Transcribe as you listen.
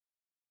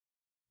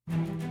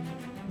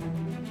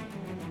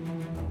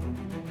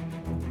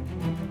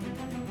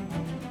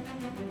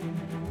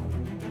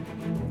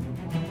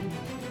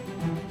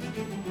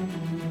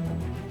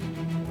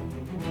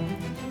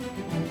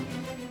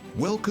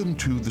Welcome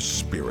to the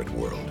Spirit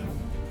World,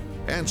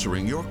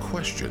 answering your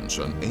questions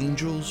on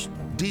angels,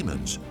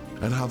 demons,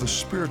 and how the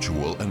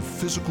spiritual and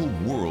physical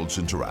worlds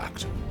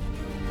interact.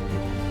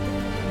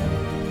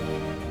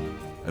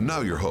 And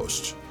now your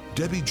hosts,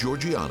 Debbie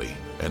Georgianni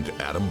and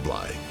Adam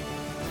Blai.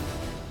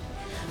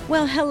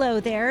 Well, hello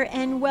there,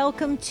 and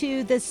welcome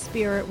to the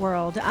Spirit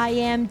World. I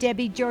am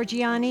Debbie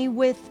Georgianni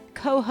with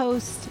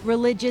co-host,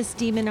 religious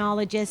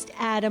demonologist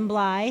Adam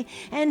Blai,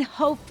 and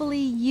hopefully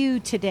you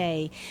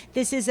today.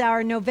 This is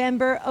our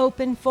November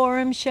open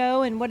forum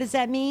show, and what does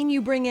that mean?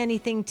 You bring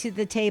anything to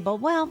the table.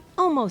 Well,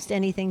 almost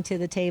anything to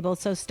the table,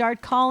 so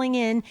start calling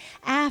in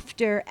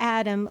after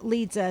Adam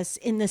leads us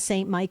in the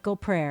St. Michael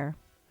prayer.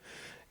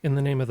 In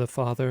the name of the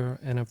Father,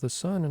 and of the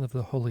Son, and of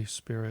the Holy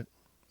Spirit,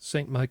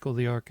 St. Michael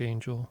the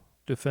Archangel,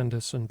 defend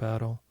us in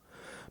battle.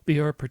 Be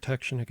our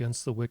protection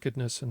against the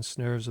wickedness and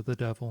snares of the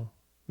devil.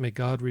 May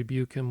God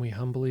rebuke him, we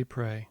humbly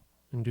pray.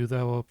 And do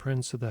thou, O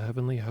Prince of the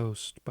heavenly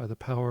host, by the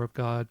power of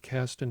God,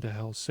 cast into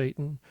hell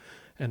Satan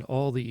and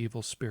all the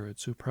evil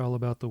spirits who prowl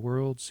about the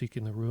world,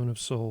 seeking the ruin of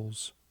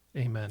souls.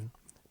 Amen. In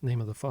the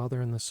name of the Father,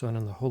 and the Son,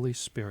 and the Holy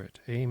Spirit.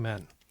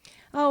 Amen.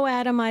 Oh,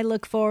 Adam, I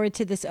look forward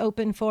to this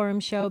open forum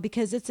show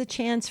because it's a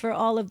chance for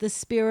all of the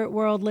Spirit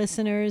World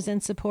listeners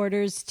and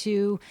supporters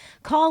to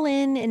call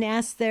in and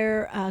ask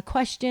their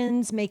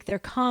questions, make their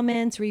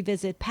comments,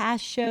 revisit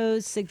past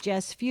shows,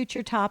 suggest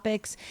future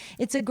topics.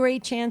 It's a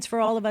great chance for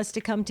all of us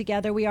to come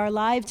together. We are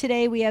live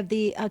today. We have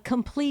the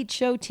complete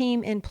show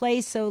team in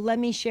place. So let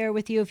me share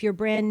with you, if you're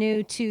brand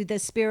new to the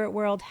Spirit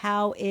World,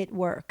 how it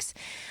works.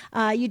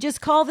 You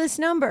just call this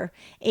number,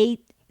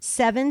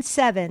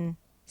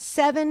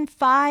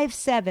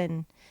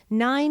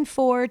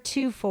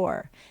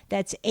 877-757-9424.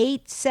 That's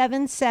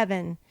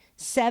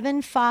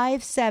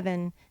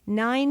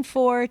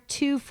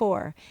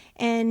 877-757-9424.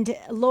 And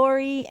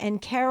Lori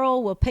and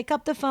Carol will pick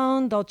up the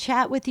phone. They'll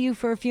chat with you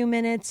for a few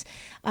minutes.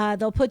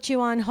 They'll put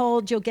you on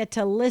hold. You'll get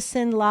to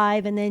listen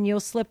live, and then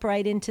you'll slip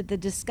right into the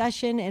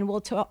discussion, and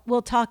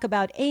we'll talk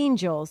about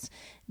angels,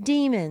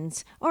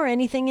 demons, or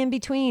anything in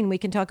between. We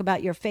can talk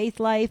about your faith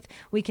life.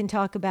 We can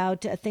talk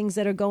about things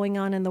that are going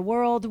on in the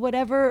world.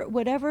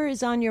 Whatever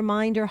is on your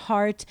mind or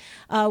heart,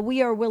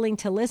 we are willing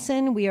to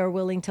listen. We are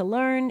willing to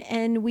learn,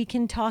 and we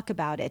can talk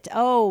about it.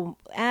 Oh,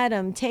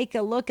 Adam, take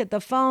a look at the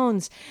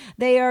phones.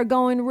 They are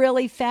going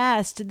really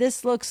fast.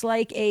 This looks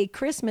like a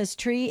Christmas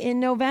tree in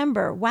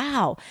November.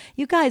 Wow.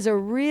 You guys are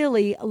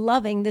really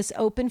loving this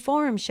open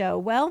forum show.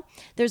 Well,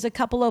 there's a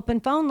couple open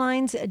phone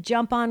lines.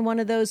 Jump on one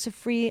of those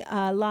free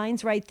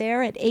lines right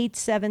there at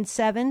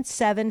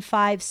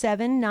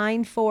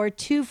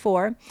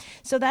 877-757-9424.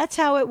 So that's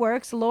how it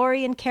works.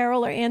 Lori and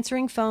Carol are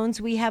answering phones.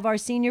 We have our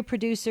senior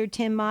producer,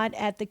 Tim Mott,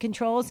 at the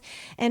controls,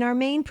 and our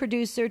main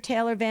producer,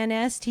 Taylor Van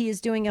Est. He is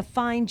doing a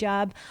fine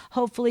job.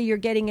 Hopefully you're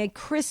getting a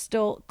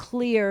crystal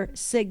clear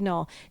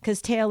signal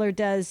because Taylor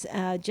does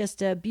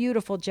just a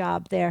beautiful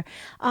job there.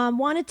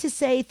 Wanted to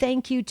say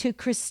thank you to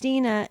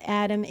Christina,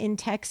 Adam, in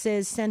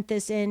Texas, sent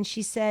this in.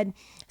 She said,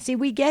 see,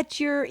 we get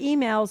your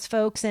emails,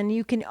 folks, and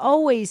you can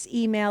always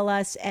email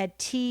us at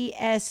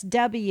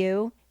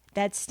TSW,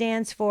 that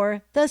stands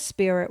for The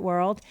Spirit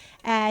World,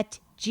 at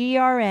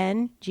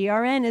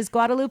GRN is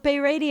Guadalupe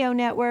Radio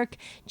Network,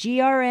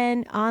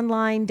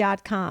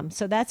 grnonline.com.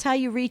 So that's how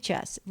you reach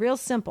us. Real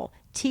simple.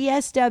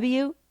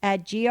 TSW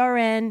at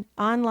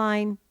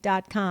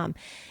grnonline.com.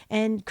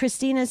 And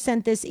Christina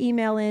sent this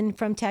email in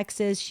from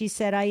Texas. She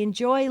said, I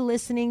enjoy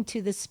listening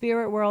to the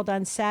Spirit World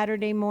on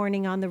Saturday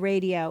morning on the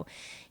radio.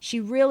 She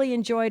really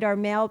enjoyed our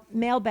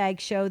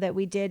mailbag show that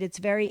we did. It's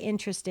very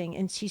interesting.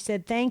 And she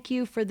said, thank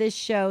you for this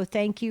show.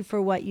 Thank you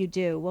for what you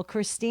do. Well,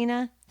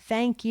 Christina,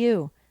 thank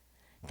you.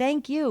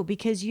 Thank you,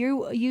 because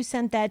you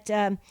sent that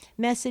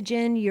message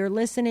in, you're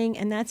listening,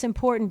 and that's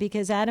important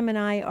because Adam and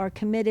I are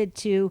committed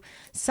to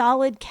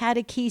solid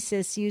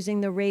catechesis using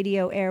the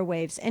radio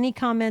airwaves. Any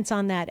comments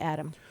on that,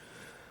 Adam?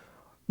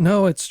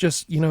 No, it's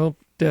just,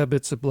 Deb,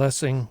 it's a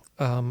blessing.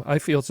 I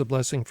feel it's a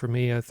blessing for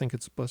me. I think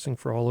it's a blessing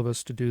for all of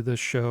us to do this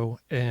show,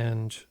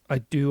 and I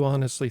do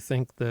honestly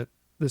think that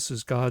this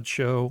is God's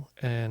show,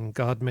 and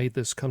God made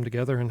this come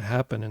together and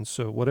happen, and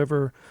so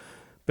whatever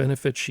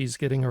benefit she's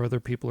getting or other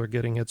people are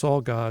getting, it's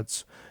all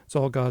God's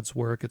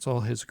work, it's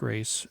all His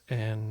grace.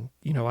 And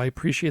I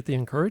appreciate the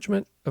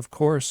encouragement, of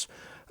course,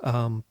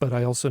 but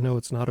I also know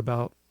it's not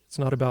about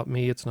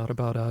me, it's not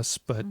about us,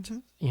 but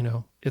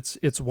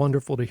it's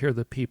wonderful to hear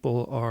that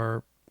people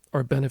are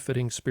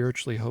benefiting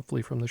spiritually,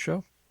 hopefully, from the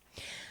show.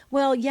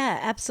 Well, yeah,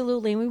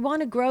 absolutely. And we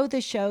want to grow the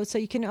show. So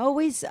you can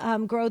always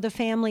grow the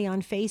family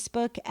on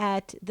Facebook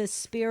at the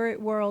Spirit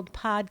World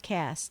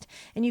Podcast.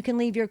 And you can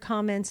leave your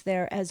comments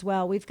there as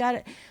well. We've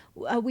got,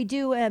 we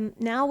do,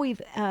 now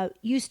we've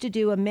used to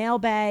do a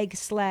mailbag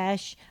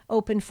 /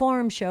 open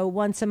forum show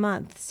once a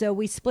month. So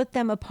we split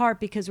them apart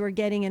because we're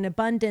getting an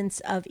abundance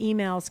of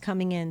emails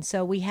coming in.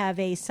 So we have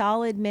a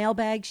solid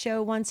mailbag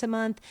show once a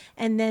month.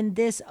 And then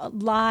this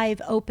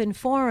live open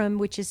forum,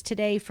 which is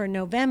today for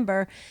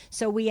November.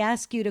 So we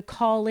ask you to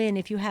call in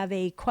if you have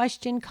a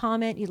question,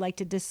 comment, you'd like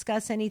to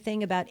discuss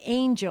anything about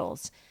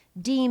angels,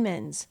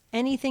 demons,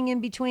 anything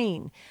in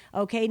between.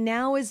 Okay,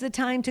 now is the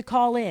time to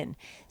call in.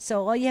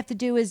 So all you have to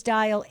do is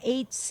dial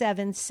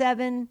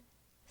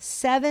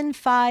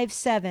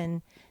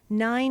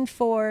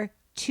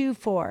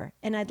 877-757-9424.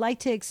 And I'd like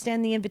to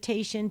extend the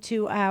invitation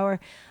to our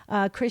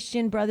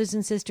Christian brothers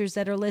and sisters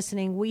that are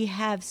listening. We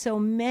have so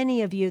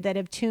many of you that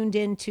have tuned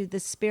into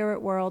the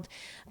Spirit World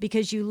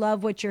because you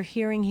love what you're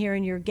hearing here,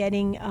 and you're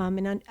getting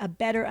a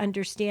better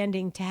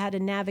understanding to how to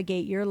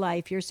navigate your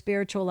life, your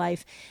spiritual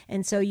life.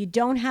 And so you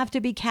don't have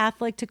to be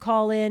Catholic to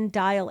call in.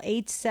 Dial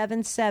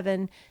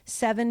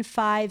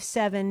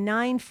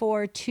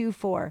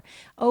 877-757-9424.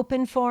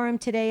 Open forum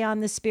today on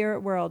the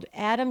Spirit World.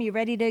 Adam, you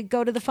ready to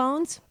go to the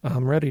phones?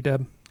 I'm ready,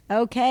 Deb.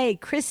 Okay,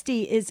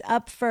 Christy is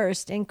up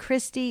first, and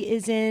Christy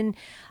is in,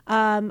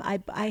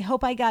 I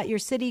hope I got your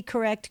city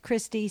correct,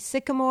 Christy,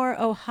 Sycamore,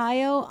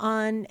 Ohio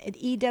on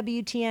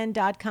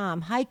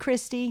EWTN.com. Hi,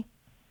 Christy.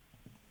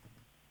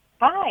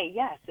 Hi,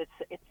 yes, it's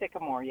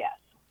Sycamore, yes.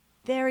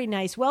 Very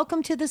nice.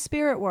 Welcome to the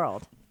Spirit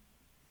World.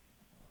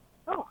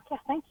 Oh, yes,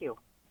 thank you.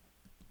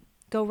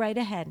 Go right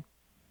ahead.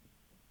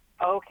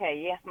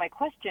 Okay, yes, my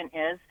question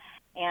is,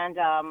 and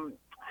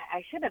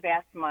I should have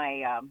asked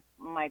my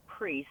my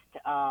priest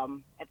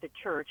at the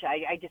church.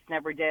 I just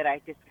never did.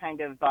 I just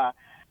kind of I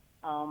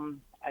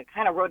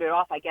kind of wrote it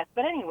off, I guess.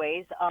 But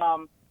anyways,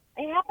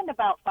 it happened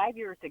about 5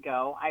 years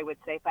ago, I would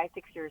say 5,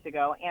 6 years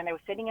ago, and I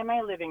was sitting in my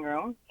living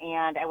room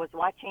and I was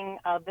watching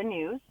the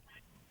news,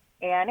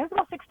 and it was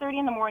about 6:30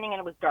 in the morning, and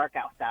it was dark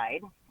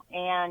outside,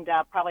 and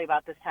probably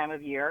about this time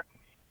of year,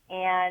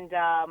 and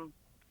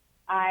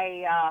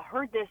I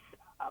heard this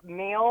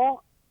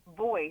male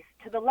voice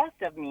to the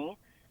left of me.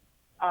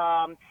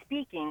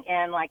 Speaking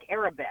in like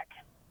Arabic,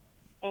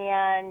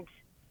 and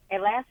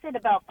it lasted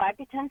about 5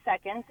 to 10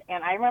 seconds.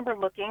 And I remember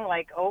looking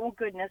like, oh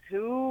goodness,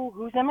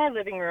 who's in my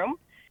living room?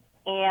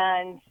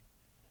 And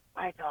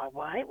I thought,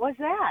 what was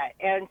that?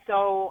 And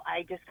so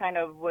I just kind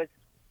of was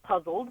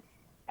puzzled.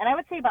 And I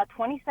would say about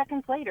 20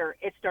 seconds later,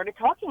 it started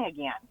talking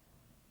again.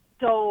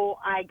 So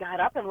I got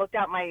up and looked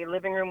out my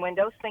living room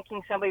windows,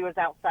 thinking somebody was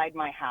outside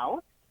my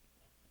house.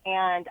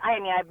 And I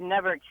mean, I've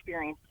never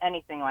experienced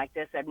anything like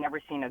this. I've never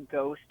seen a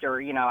ghost or,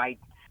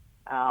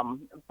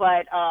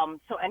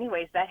 so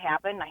anyways, that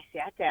happened. I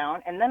sat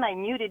down, and then I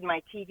muted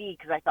my TV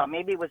because I thought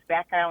maybe it was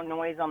background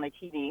noise on the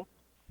TV.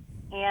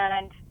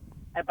 And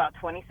about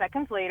 20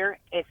 seconds later,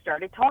 it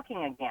started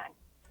talking again.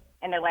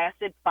 And it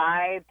lasted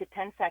 5 to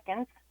 10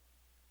 seconds,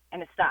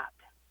 and it stopped.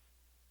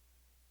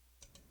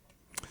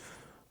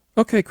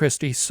 Okay,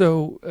 Christy,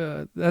 so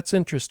that's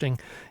interesting.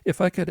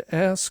 If I could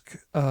ask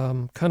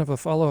kind of a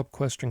follow-up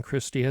question,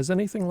 Christy, has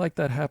anything like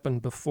that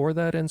happened before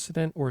that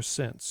incident or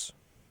since?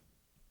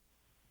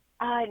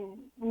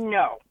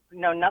 No,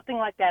 nothing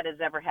like that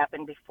has ever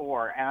happened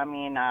before. I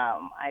mean,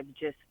 I'm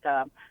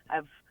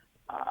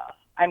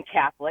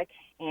Catholic,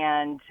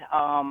 and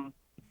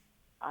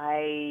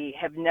I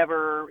have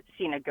never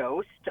seen a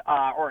ghost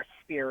or a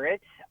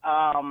spirit.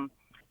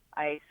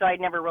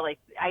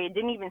 It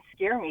didn't even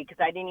scare me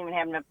because I didn't even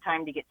have enough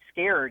time to get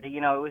scared. It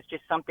was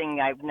just something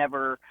I've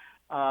never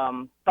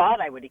thought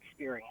I would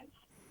experience.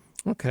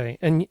 Okay,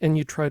 and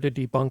you tried to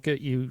debunk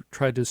it. You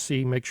tried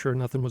to make sure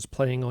nothing was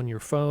playing on your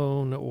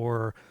phone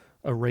or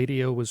a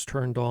radio was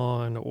turned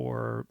on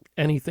or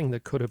anything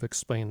that could have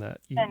explained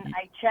that.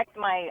 I checked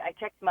my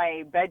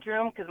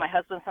bedroom because my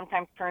husband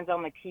sometimes turns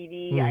on the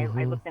TV. Mm-hmm.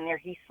 I looked in there.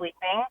 He's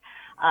sleeping.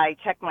 I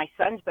checked my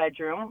son's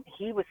bedroom.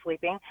 He was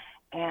sleeping.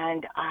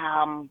 And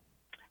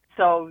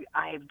so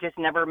I've just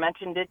never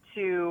mentioned it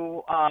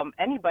to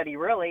anybody,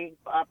 really,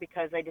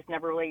 because I just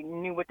never really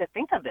knew what to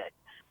think of it.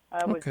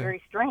 It was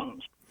very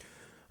strange.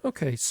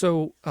 Okay,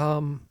 so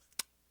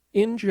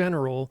in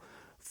general,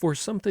 for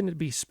something to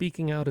be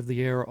speaking out of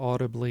the air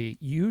audibly,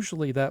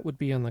 usually that would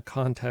be in the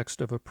context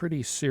of a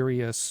pretty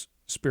serious,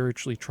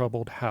 spiritually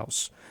troubled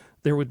house.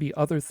 There would be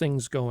other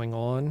things going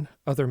on,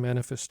 other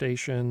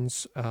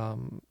manifestations,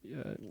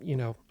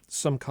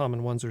 some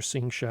common ones are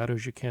seeing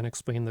shadows you can't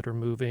explain that are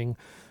moving,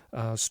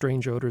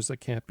 strange odors that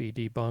can't be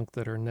debunked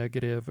that are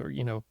negative or,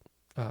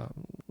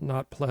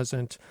 not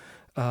pleasant,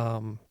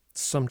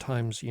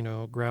 sometimes,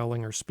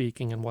 growling or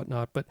speaking and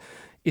whatnot. But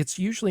it's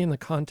usually in the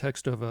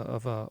context of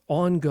a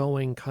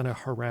ongoing kind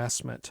of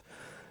harassment.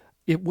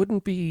 It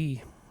wouldn't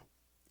be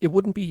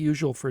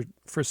usual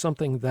for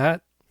something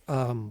that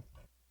kind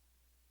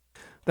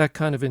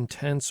of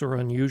intense or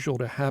unusual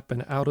to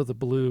happen out of the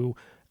blue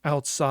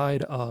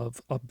outside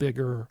of a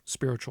bigger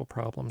spiritual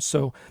problem.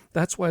 So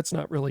that's why it's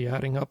not really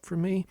adding up for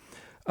me.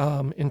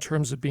 in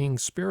terms of being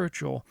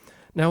spiritual.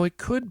 Now, it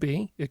could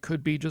be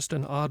just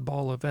an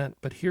oddball event,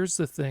 but here's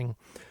the thing.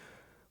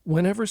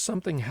 Whenever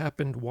something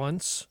happened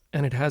once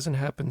and it hasn't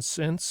happened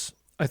since,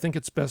 I think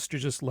it's best to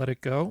just let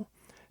it go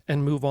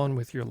and move on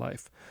with your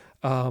life.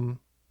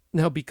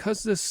 Now,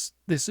 because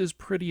this is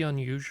pretty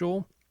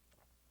unusual,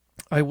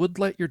 I would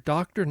let your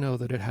doctor know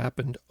that it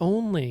happened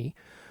only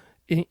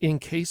in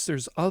case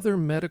there's other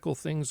medical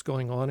things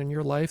going on in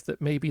your life that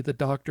maybe the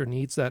doctor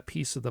needs that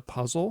piece of the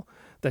puzzle,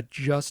 that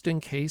just in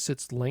case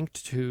it's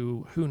linked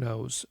to, who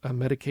knows, a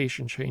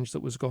medication change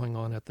that was going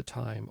on at the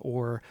time,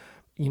 or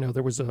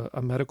there was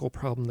a medical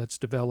problem that's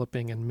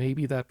developing, and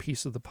maybe that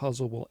piece of the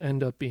puzzle will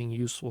end up being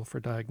useful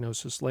for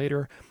diagnosis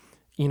later.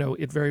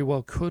 It very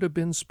well could have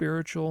been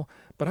spiritual,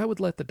 but I would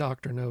let the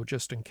doctor know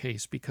just in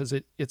case, because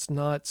it's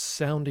not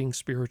sounding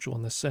spiritual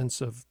in the sense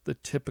of the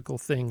typical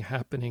thing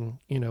happening,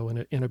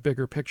 in a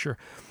bigger picture.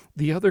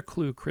 The other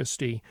clue,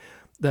 Christy,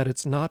 that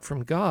it's not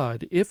from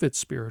God, if it's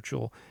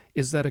spiritual,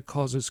 is that it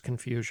causes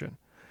confusion.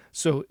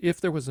 So if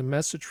there was a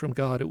message from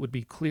God, it would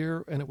be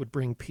clear and it would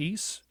bring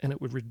peace and it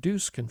would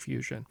reduce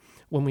confusion.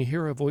 When we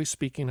hear a voice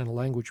speaking in a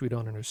language we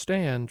don't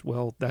understand,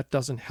 well, that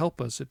doesn't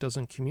help us. It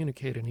doesn't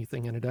communicate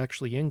anything, and it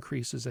actually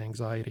increases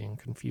anxiety and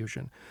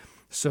confusion.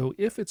 So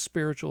if it's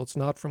spiritual, it's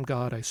not from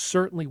God, I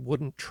certainly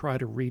wouldn't try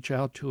to reach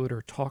out to it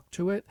or talk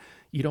to it.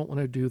 You don't want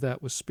to do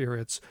that with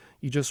spirits.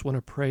 You just want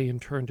to pray and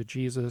turn to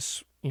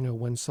Jesus,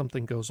 when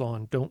something goes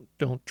on.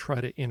 Don't try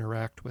to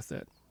interact with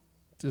it.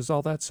 Does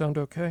all that sound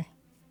okay?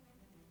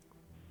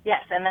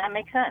 Yes, and that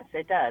makes sense.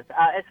 It does.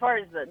 As far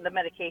as the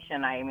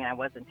medication, I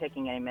wasn't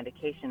taking any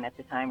medication at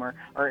the time, or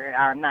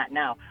I'm not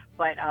now.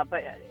 But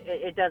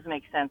it does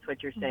make sense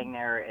what you're saying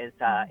there. Is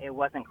it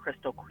wasn't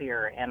crystal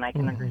clear, and I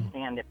can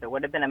understand if there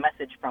would have been a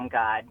message from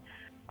God,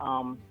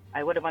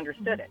 I would have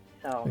understood it.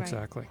 So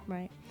exactly.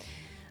 Right.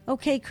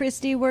 Okay,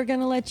 Christy, we're going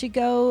to let you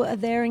go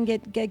there and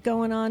get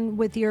going on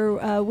with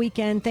your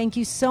weekend. Thank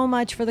you so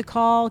much for the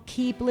call.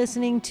 Keep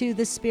listening to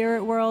The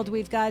Spirit World.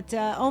 We've got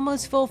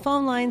almost full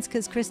phone lines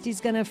because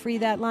Christy's going to free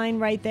that line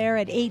right there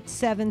at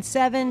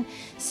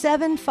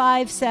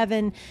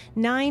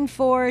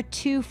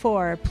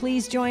 877-757-9424.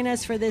 Please join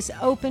us for this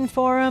open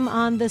forum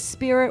on The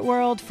Spirit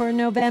World for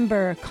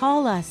November.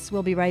 Call us.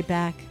 We'll be right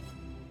back.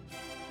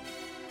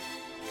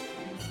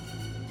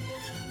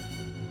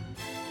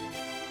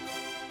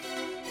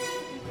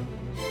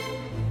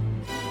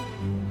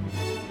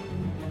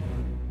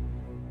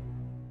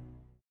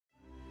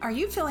 Are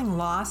you feeling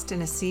lost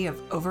in a sea of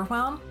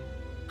overwhelm?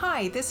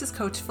 Hi, this is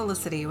Coach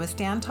Felicity with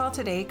Stand Tall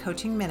Today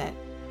Coaching Minute.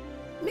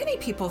 Many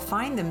people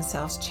find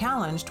themselves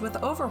challenged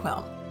with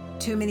overwhelm.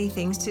 Too many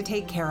things to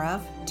take care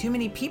of, too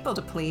many people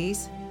to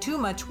please, too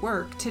much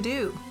work to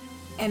do.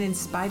 And in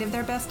spite of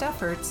their best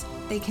efforts,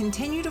 they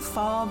continue to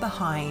fall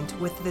behind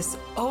with this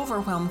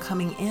overwhelm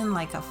coming in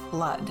like a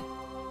flood.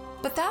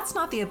 But that's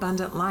not the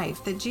abundant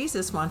life that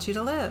Jesus wants you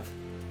to live.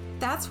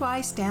 That's why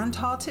Stand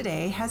Tall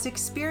Today has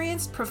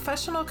experienced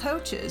professional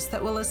coaches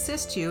that will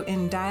assist you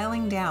in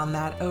dialing down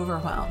that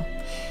overwhelm.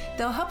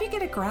 They'll help you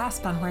get a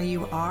grasp on where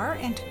you are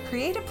and to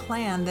create a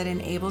plan that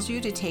enables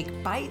you to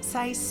take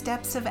bite-sized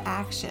steps of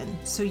action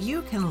so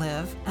you can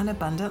live an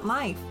abundant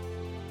life.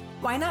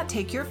 Why not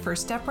take your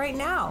first step right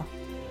now?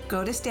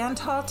 Go to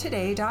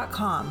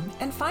standtalltoday.com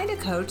and find a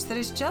coach that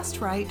is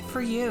just right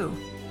for you.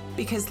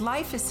 Because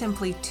life is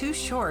simply too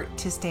short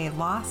to stay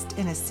lost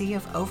in a sea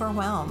of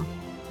overwhelm.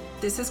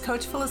 This is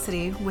Coach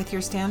Felicity with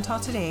your Stand Tall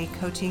Today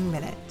Coaching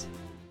Minute.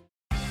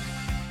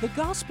 The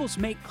Gospels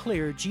make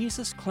clear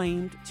Jesus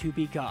claimed to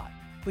be God.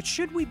 But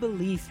should we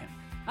believe him?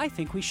 I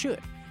think we should.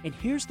 And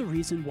here's the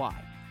reason why.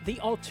 The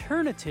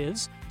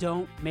alternatives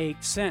don't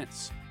make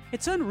sense.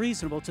 It's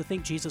unreasonable to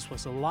think Jesus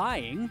was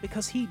lying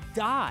because he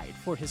died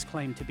for his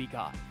claim to be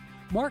God.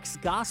 Mark's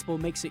Gospel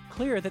makes it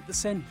clear that the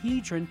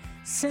Sanhedrin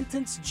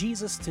sentenced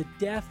Jesus to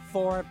death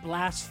for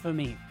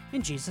blasphemy,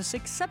 and Jesus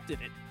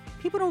accepted it.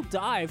 People don't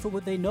die for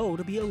what they know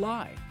to be a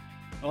lie.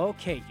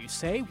 Okay, you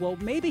say, well,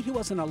 maybe he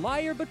wasn't a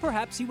liar, but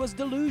perhaps he was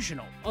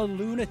delusional, a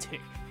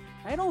lunatic.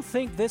 I don't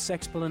think this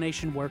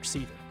explanation works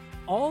either.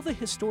 All the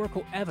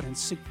historical evidence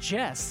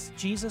suggests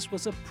Jesus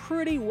was a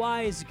pretty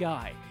wise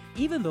guy.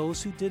 Even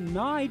those who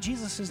deny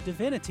Jesus'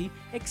 divinity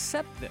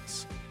accept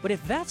this. But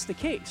if that's the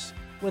case,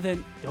 well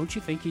then, don't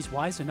you think he's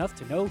wise enough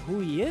to know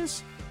who he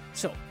is?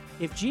 So,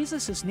 if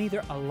Jesus is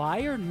neither a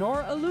liar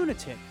nor a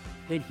lunatic,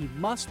 then he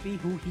must be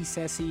who he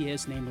says he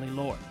is, namely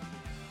Lord.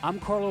 I'm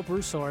Carlo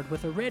Broussard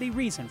with a ready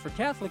reason for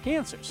Catholic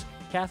Answers,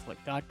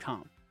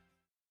 Catholic.com.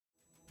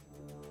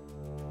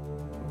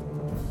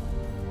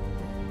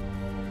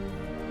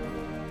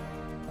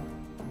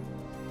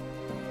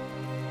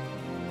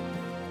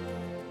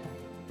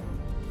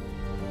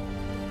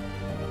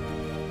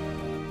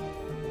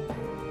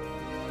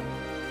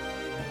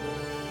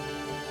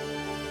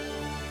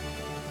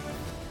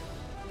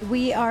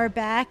 We are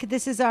back.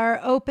 This is our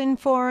open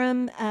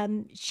forum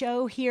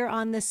show here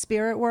on the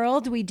Spirit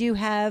World. We do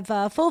have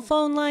full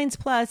phone lines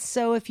plus,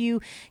 so if you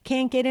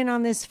can't get in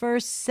on this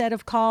first set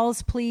of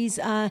calls, please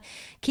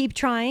keep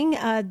trying.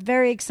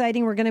 Very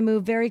exciting. We're going to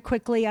move very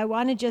quickly. I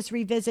want to just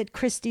revisit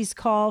Christy's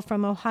call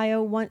from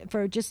Ohio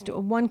for just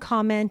one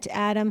comment,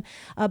 Adam.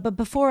 But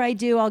before I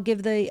do, I'll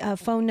give the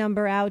phone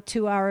number out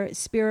to our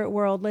Spirit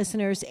World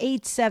listeners,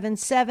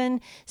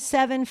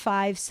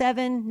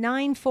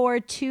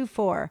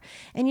 877-757-9424.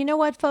 And you know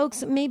what,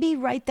 folks? Maybe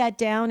write that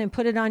down and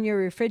put it on your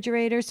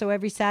refrigerator so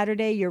every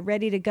Saturday you're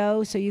ready to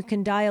go so you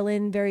can dial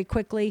in very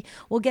quickly.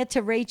 We'll get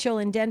to Rachel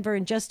in Denver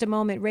in just a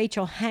moment.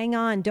 Rachel, hang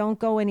on. Don't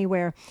go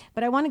anywhere.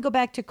 But I want to go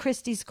back to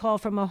Christy's call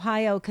from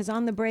Ohio because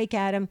on the break,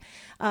 Adam,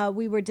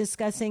 we were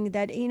discussing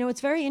that, it's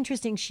very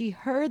interesting. She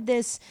heard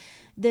this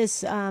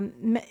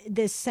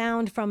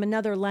sound from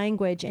another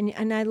language,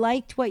 and I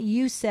liked what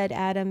you said,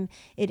 Adam.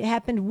 It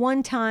happened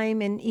one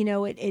time, and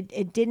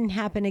it didn't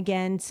happen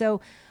again.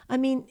 So I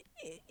mean,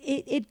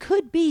 it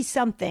could be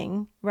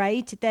something,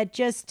 right, that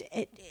just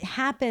it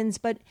happens.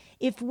 But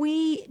if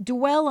we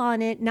dwell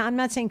on it, now I'm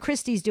not saying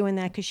Christy's doing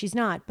that because she's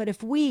not, but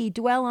if we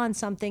dwell on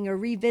something or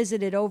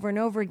revisit it over and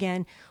over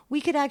again, we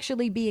could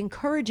actually be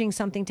encouraging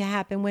something to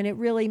happen when it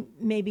really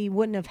maybe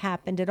wouldn't have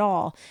happened at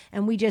all.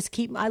 And we just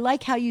I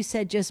like how you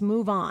said, just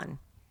move on.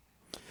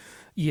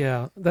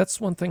 Yeah,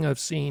 that's one thing I've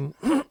seen.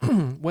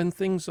 When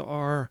things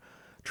are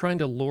trying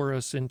to lure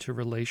us into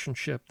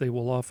relationship, they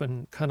will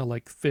often kind of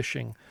like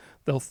fishing.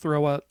 They'll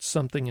throw out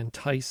something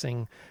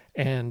enticing,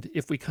 and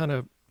if we kind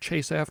of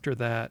chase after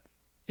that,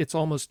 it's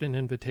almost an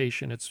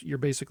invitation. You're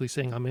basically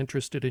saying, I'm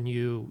interested in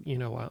you,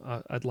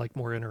 I'd like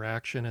more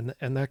interaction,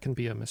 and that can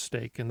be a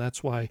mistake. And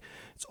that's why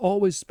it's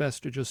always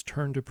best to just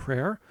turn to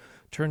prayer,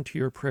 turn to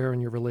your prayer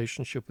and your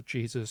relationship with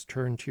Jesus,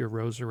 turn to your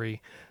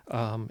rosary,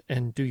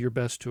 and do your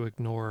best to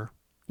ignore,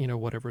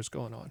 whatever's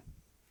going on.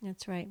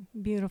 That's right.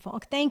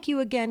 Beautiful. Thank you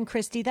again,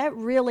 Christy. That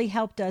really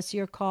helped us,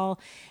 your call.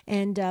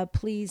 And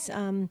please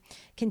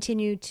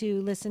continue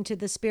to listen to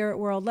the Spirit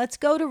World. Let's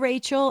go to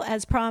Rachel,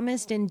 as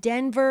promised, in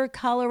Denver,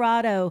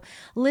 Colorado,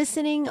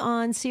 listening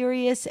on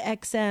Sirius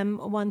XM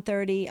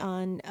 130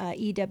 on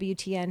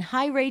EWTN.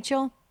 Hi,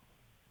 Rachel.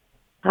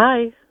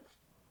 Hi.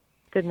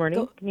 Good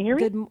morning. Can you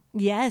hear me?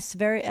 Yes,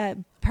 very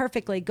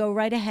perfectly. Go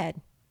right ahead.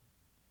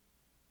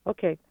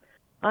 Okay.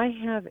 I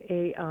have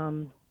a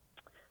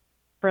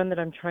friend that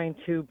I'm trying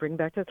to bring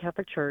back to the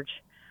Catholic Church.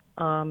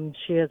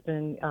 She has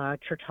been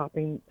church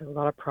hopping a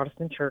lot of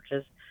Protestant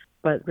churches,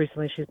 but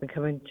recently she's been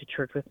coming to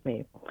church with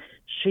me.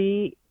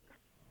 She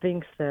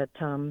thinks that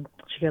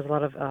she has a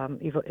lot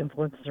of evil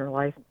influences in her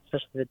life,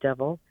 especially the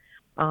devil,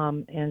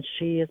 and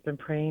she has been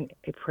praying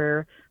a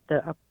prayer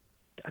that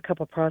a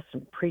couple of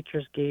Protestant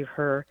preachers gave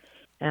her,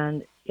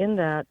 and in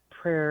that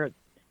prayer,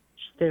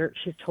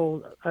 she's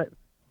told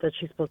that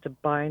she's supposed to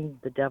bind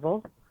the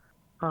devil.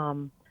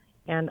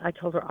 And I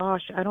told her, I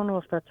don't know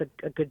if that's a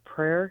good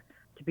prayer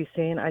to be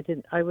saying. I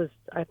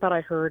thought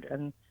I heard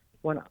in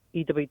one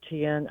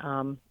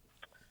EWTN,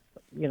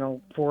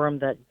 forum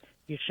that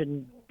you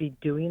shouldn't be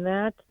doing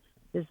that.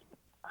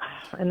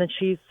 And then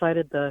she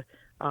cited the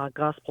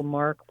Gospel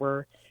Mark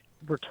where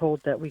we're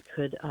told that we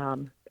could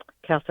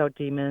cast out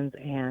demons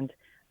and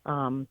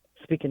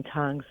speak in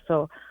tongues.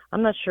 So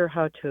I'm not sure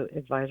how to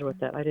advise her with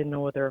that. I didn't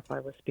know if I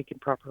was speaking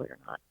properly or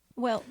not.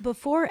 Well,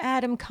 before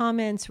Adam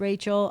comments,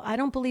 Rachel, I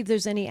don't believe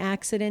there's any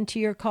accident to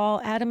your call.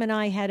 Adam and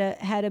I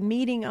had a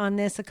meeting on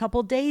this a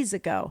couple days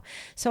ago.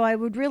 So I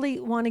would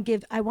really want to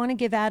give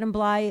Adam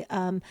Bly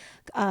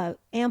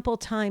ample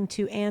time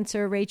to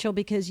answer, Rachel,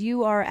 because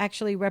you are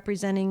actually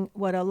representing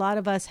what a lot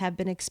of us have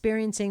been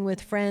experiencing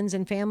with friends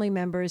and family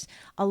members.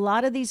 A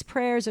lot of these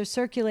prayers are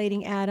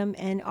circulating, Adam,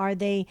 and are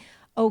they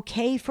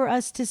okay for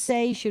us to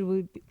say?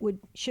 Should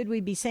we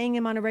be saying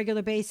them on a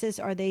regular basis?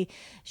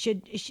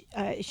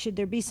 Should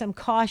there be some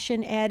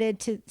caution added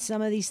to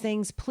some of these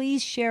things?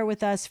 Please share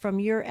with us from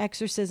your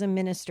exorcism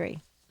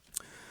ministry.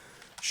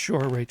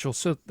 Sure, Rachel.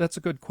 So that's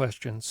a good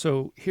question.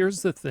 So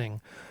here's the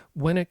thing.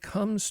 When it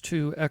comes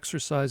to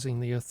exercising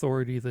the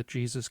authority that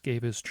Jesus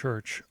gave his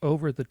church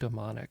over the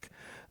demonic,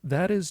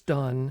 that is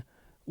done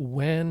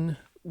when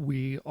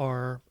we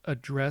are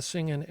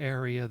addressing an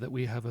area that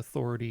we have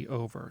authority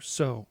over.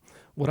 So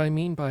what I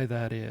mean by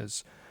that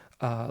is,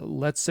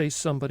 let's say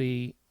some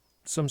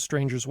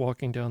stranger's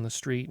walking down the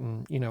street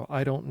and,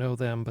 I don't know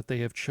them, but they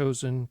have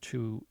chosen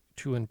to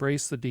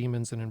embrace the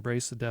demons and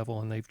embrace the devil,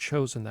 and they've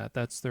chosen that.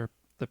 That's the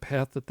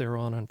path that they're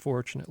on,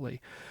 unfortunately.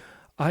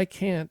 I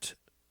can't,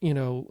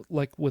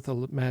 like with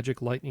a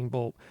magic lightning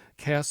bolt,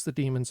 cast the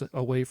demons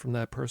away from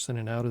that person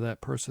and out of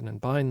that person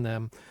and bind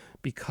them,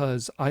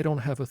 because I don't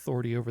have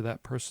authority over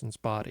that person's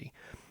body.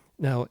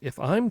 Now, if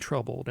I'm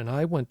troubled and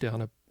I went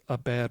down a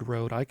bad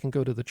road, I can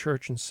go to the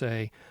church and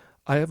say,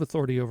 I have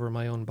authority over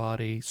my own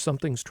body.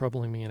 Something's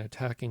troubling me and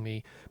attacking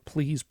me.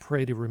 Please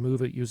pray to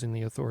remove it using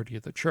the authority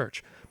of the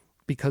church,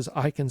 because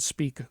I can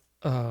speak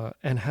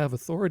and have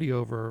authority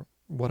over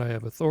what I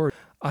have authority.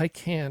 I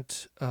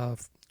can't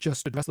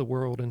just address the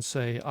world and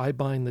say, I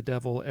bind the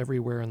devil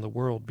everywhere in the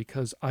world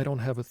because I don't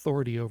have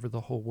authority over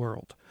the whole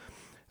world.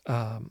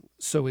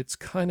 So it's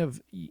kind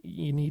of,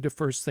 you need to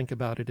first think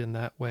about it in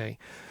that way.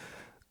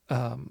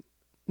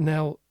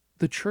 Now,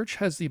 the church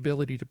has the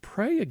ability to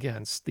pray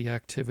against the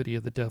activity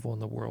of the devil in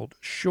the world,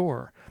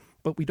 sure,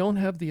 but we don't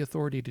have the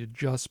authority to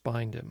just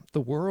bind him.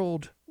 The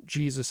world,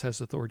 Jesus has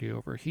authority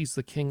over. He's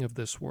the king of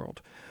this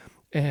world,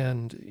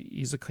 and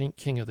he's the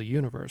king of the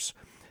universe.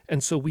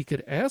 And so we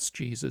could ask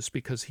Jesus,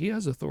 because he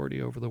has authority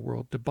over the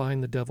world, to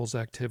bind the devil's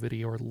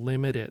activity or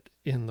limit it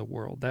in the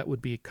world. That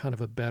would be kind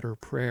of a better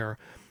prayer,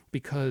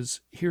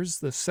 because here's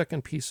the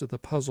second piece of the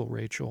puzzle,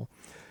 Rachel.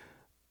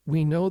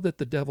 We know that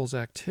the devil's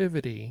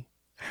activity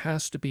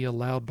has to be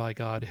allowed by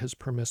God, his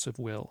permissive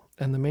will.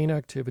 And the main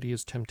activity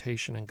is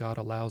temptation, and God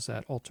allows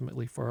that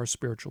ultimately for our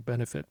spiritual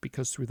benefit,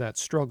 because through that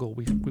struggle,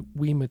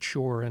 we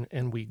mature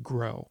and we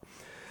grow.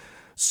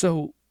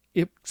 So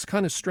it's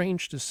kind of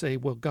strange to say,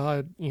 well,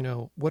 God,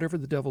 whatever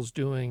the devil's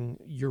doing,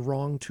 you're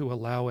wrong to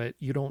allow it.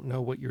 You don't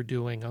know what you're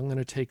doing. I'm going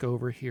to take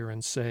over here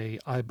and say,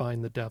 I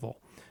bind the devil.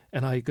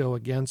 And I go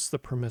against the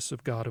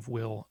permissive God of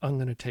will. I'm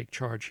going to take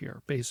charge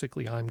here.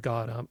 Basically, I'm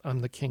God. I'm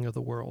the king of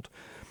the world.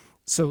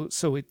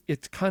 So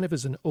it kind of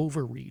is an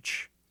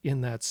overreach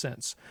in that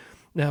sense.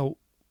 Now,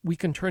 we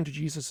can turn to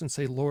Jesus and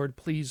say, Lord,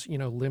 please,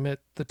 limit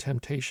the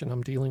temptation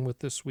I'm dealing with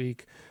this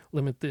week.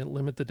 Limit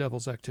the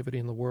devil's activity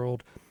in the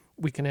world.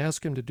 We can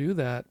ask him to do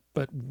that,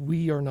 but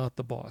we are not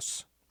the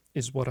boss,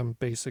 is what I'm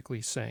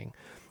basically saying.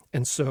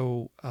 And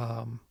so,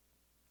 And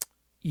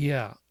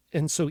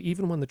so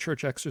even when the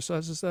church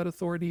exercises that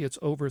authority, it's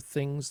over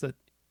things that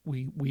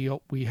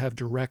we have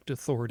direct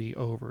authority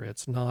over.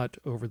 It's not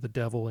over the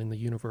devil in the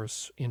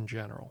universe in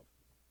general.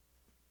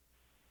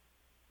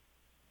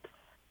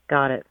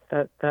 Got it.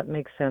 That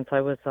makes sense.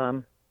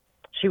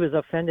 She was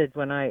offended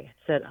when I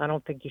said, I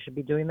don't think you should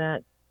be doing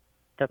that.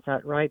 That's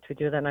not right to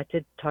do that. And I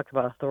did talk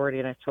about authority,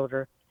 and I told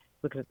her,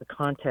 look at the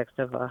context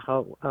of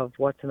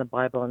what's in the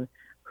Bible and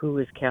who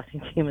is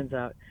casting demons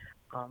out.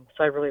 So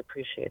I really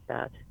appreciate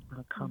that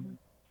comment.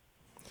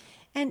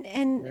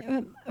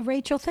 And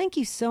Rachel, thank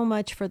you so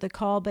much for the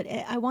call. But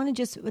I want to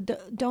just,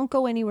 don't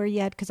go anywhere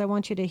yet, because I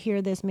want you to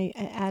hear this,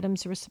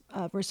 Adam's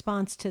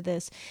response to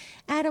this.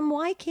 Adam,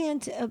 why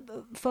can't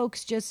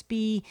folks just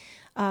be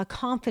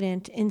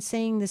confident in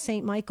saying the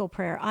St. Michael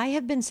prayer? I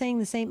have been saying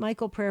the St.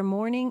 Michael prayer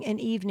morning and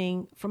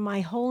evening for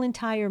my whole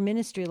entire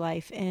ministry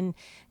life. And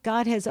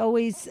God has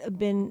always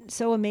been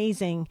so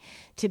amazing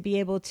to be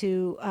able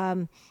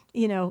to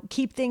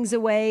keep things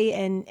away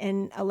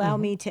and allow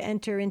me to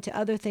enter into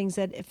other things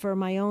that for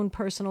my own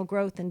personal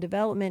growth and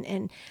development.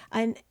 And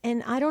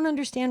I don't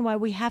understand why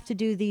we have to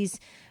do these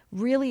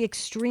really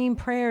extreme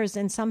prayers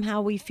and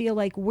somehow we feel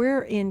like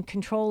we're in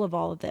control of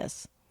all of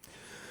this.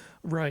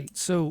 Right.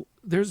 So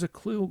there's a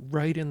clue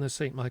right in the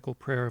St. Michael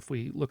prayer if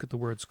we look at the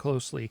words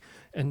closely.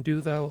 And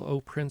do thou,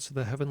 O Prince of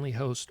the heavenly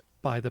host,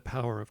 by the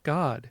power of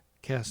God,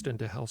 cast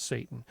into hell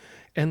Satan.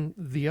 And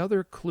the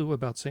other clue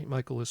about St.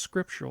 Michael is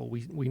scriptural.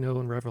 We know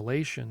in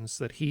Revelations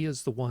that he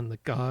is the one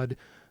that God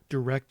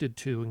directed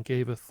to and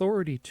gave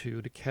authority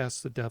to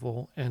cast the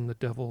devil and the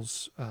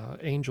devil's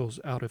angels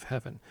out of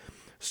heaven.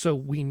 So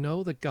we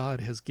know that God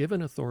has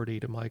given authority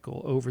to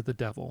Michael over the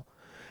devil.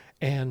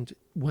 And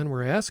when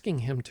we're asking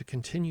him to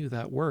continue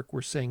that work,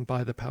 we're saying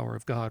by the power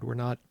of God. We're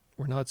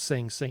not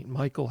saying St.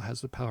 Michael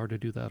has the power to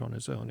do that on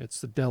his own.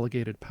 It's the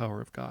delegated power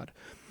of God.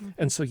 Mm-hmm.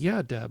 And so,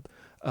 yeah, Deb,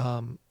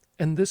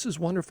 and this is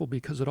wonderful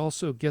because it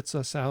also gets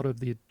us out of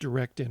the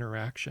direct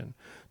interaction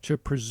to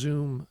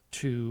presume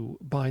to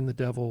bind the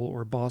devil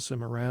or boss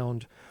him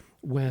around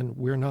when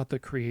we're not the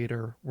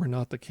creator, we're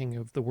not the king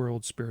of the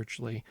world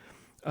spiritually.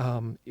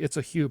 It's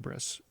a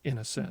hubris in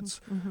a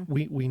sense.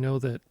 Mm-hmm. We know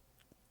that,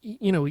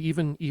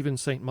 even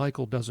St.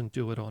 Michael doesn't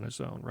do it on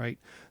his own, right?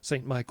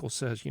 St. Michael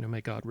says,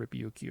 may God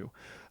rebuke you,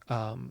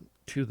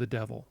 to the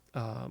devil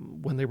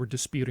when they were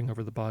disputing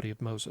over the body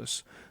of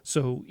Moses.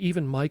 So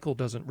even Michael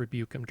doesn't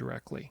rebuke him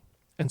directly.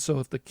 And so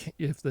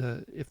if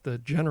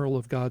the general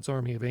of God's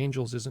army of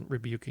angels isn't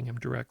rebuking him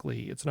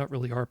directly, it's not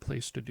really our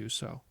place to do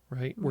so,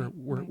 right?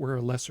 We're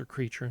a lesser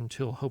creature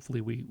until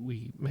hopefully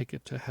we make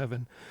it to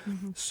heaven.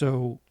 Mm-hmm.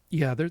 So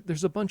yeah,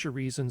 there's a bunch of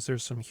reasons.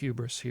 There's some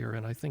hubris here,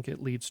 and I think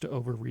it leads to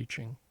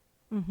overreaching.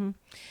 Mm-hmm.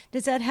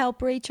 Does that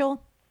help,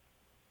 Rachel?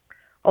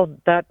 Oh,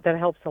 that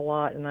helps a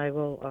lot, and I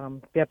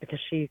will, because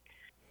she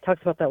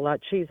talks about that a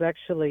lot. She's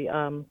actually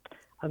a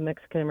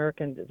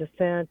Mexican-American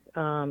descent,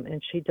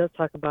 and she does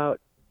talk about,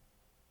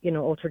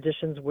 old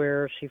traditions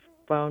where she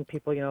found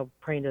people,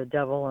 praying to the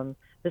devil and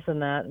this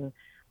and that, and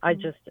I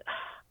just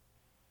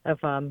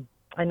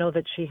I know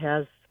that she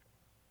has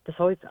this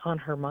always on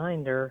her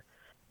mind, or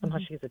somehow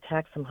she gets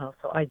attacked somehow.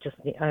 So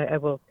I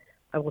will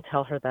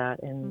tell her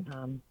that,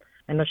 and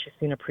I know she's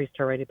seen a priest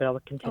already, but I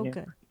will continue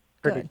her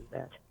to do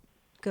that.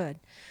 Good.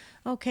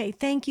 Okay.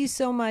 Thank you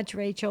so much,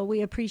 Rachel.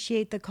 We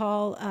appreciate the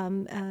call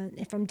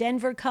from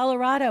Denver,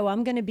 Colorado.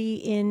 I'm going to be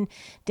in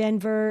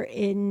Denver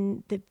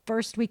in the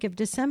first week of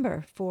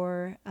December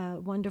for a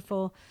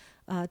wonderful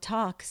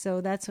talk.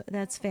 So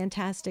that's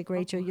fantastic,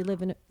 Rachel. You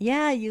live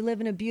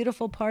in a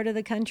beautiful part of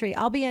the country.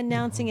 I'll be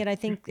announcing it, I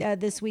think,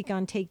 this week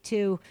on Take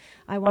Two.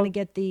 I want to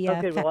get the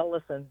okay. Well, I'll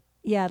listen.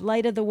 Yeah,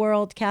 Light of the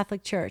World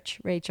Catholic Church,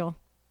 Rachel.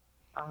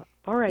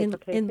 All right. In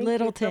Thank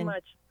Littleton. You so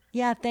much.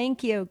 Yeah,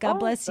 thank you. God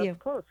bless you.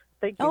 Close.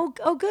 Thank you.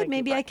 Oh, good. Thank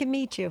Maybe you. I can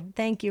meet you.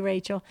 Thank you,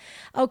 Rachel.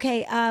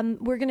 Okay,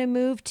 we're going to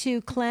move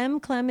to Clem.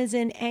 Clem is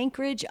in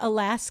Anchorage,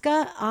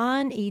 Alaska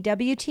on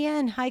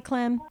EWTN. Hi,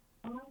 Clem.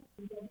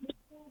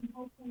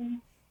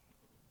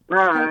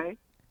 Hi.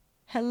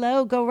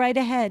 Hello. Go right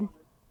ahead.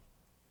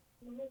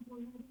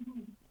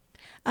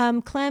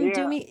 Clem, Clem,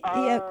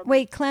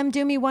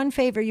 do me one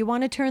favor. You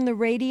want to turn the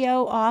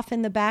radio off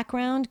in the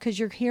background because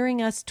you're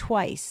hearing us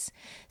twice.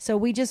 So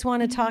we just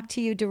want to talk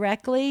to you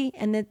directly,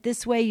 and that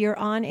this way you're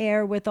on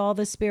air with all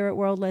the Spirit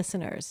World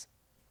listeners.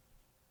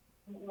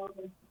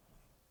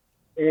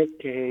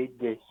 Okay,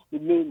 just a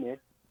minute.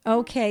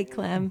 Okay,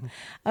 Clem.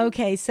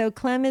 Okay, so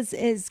Clem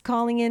is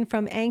calling in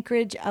from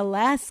Anchorage,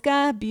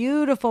 Alaska,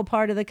 beautiful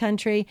part of the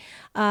country,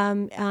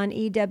 on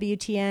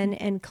EWTN.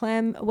 And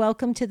Clem,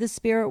 welcome to the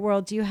Spirit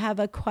World. Do you have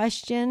a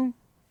question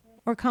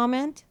or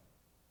comment?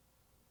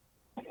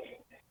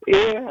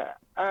 Yeah.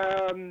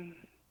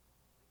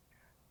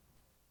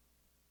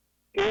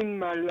 In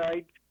my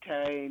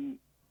lifetime,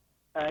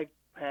 I've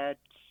had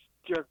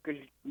struggled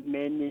with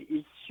many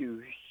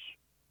issues.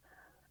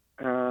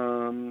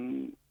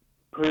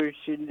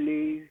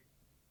 Personally,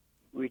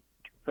 with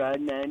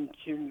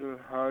financial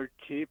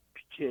hardships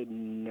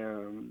and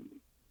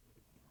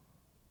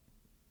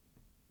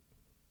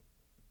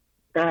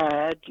I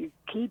had to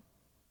keep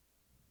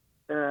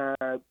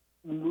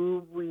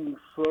moving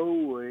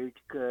forward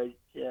because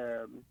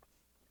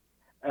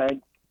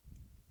I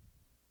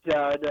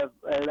thought of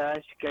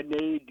Alaska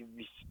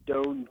Natives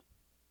don't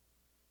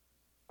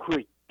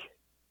quit.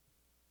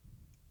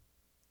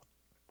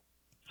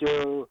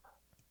 So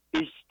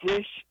is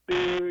this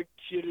spiritual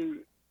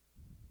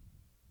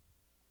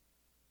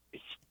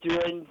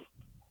strength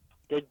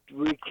that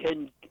we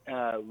can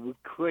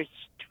request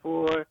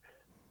for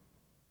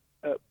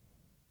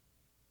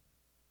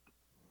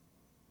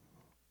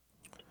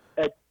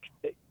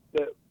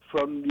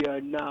from your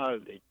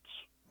knowledge?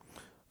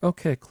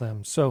 Okay,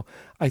 Clem. So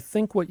I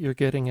think what you're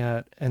getting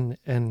at,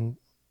 and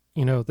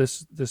you know,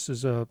 this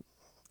is a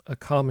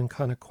common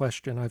kind of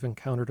question I've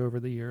encountered over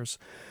the years,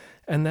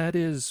 and that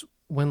is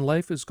when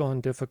life has gone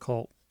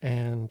difficult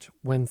and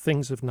when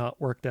things have not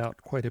worked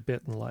out quite a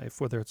bit in life,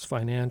 whether it's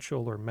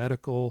financial or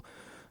medical,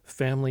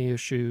 family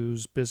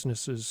issues,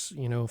 businesses,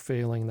 you know,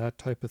 failing, that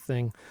type of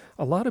thing.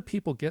 A lot of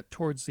people get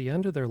towards the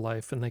end of their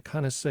life and they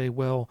kind of say,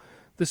 well,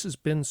 this has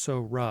been so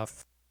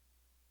rough.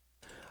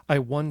 I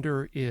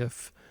wonder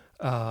if,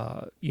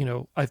 you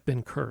know, I've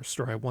been cursed,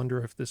 or I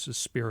wonder if this is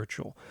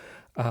spiritual.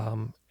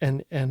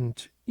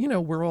 And you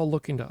know, we're all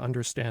looking to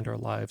understand our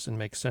lives and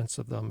make sense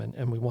of them,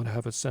 and we want to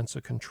have a sense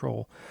of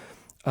control.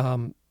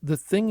 The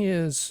thing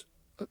is,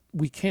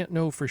 we can't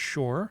know for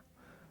sure,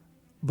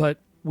 but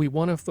we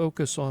want to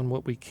focus on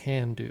what we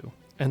can do,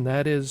 and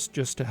that is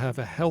just to have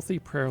a healthy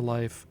prayer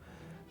life,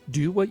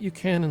 do what you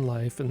can in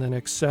life, and then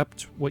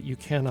accept what you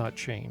cannot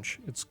change.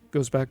 It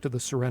goes back to the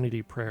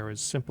serenity prayer. As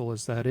simple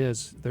as that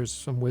is, there's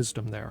some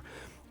wisdom there.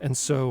 And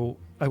so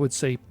I would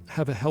say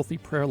have a healthy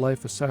prayer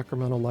life, a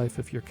sacramental life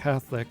if you're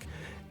Catholic,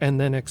 and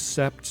then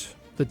accept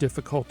the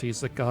difficulties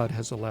that God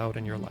has allowed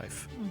in your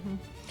life. Mm-hmm.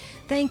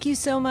 Thank you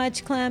so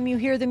much, Clem. You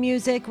hear the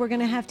music. We're going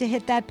to have to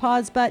hit that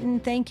pause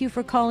button. Thank you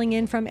for calling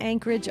in from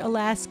Anchorage,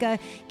 Alaska.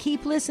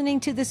 Keep listening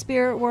to the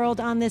Spirit World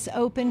on this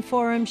open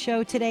forum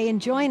show today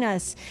and join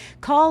us.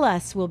 Call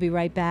us. We'll be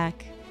right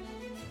back.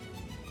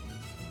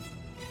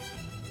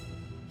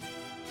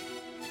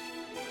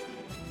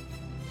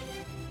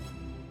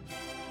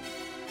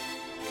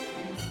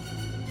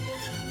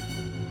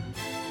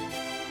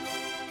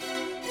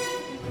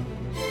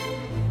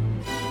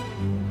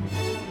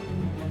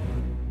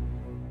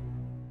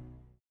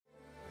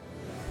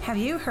 Have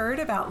you heard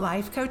about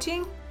life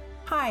coaching?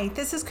 Hi,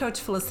 this is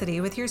Coach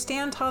Felicity with your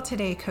Stand Tall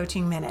Today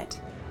Coaching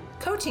Minute.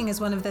 Coaching is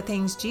one of the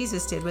things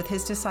Jesus did with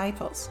his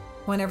disciples.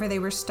 Whenever they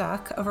were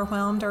stuck,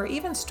 overwhelmed, or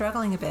even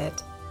struggling a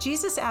bit,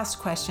 Jesus asked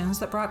questions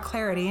that brought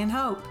clarity and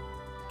hope.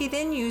 He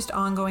then used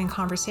ongoing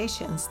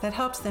conversations that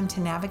helped them to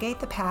navigate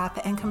the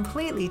path and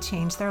completely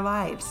change their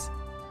lives.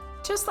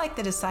 Just like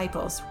the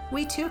disciples,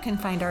 we too can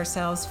find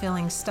ourselves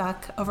feeling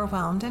stuck,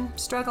 overwhelmed, and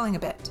struggling a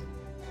bit.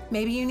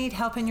 Maybe you need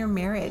help in your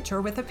marriage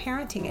or with a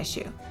parenting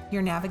issue.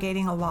 You're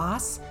navigating a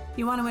loss,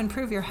 you want to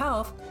improve your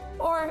health,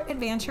 or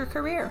advance your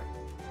career.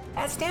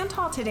 At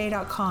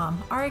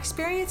StandTallToday.com, our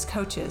experienced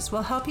coaches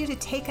will help you to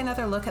take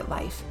another look at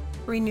life,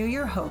 renew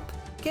your hope,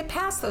 get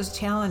past those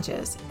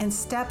challenges, and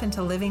step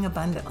into living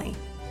abundantly.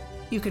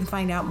 You can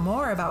find out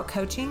more about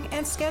coaching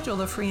and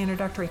schedule a free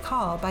introductory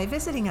call by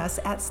visiting us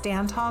at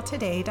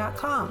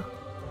StandTallToday.com.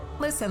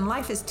 Listen,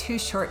 life is too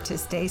short to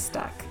stay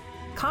stuck.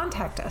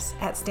 Contact us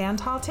at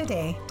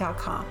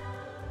StandTallToday.com.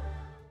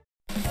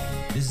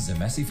 This is a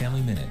Messy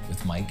Family Minute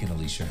with Mike and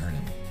Alicia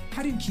Hernon.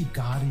 How do you keep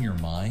God in your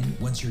mind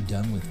once you're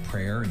done with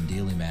prayer and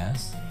daily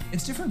Mass?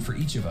 It's different for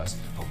each of us,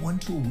 but one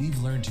tool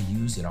we've learned to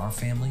use in our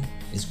family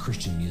is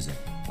Christian music.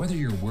 Whether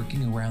you're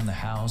working around the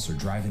house or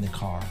driving the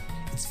car,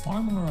 it's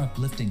far more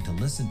uplifting to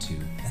listen to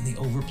than the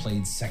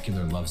overplayed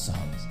secular love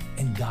songs,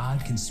 and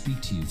God can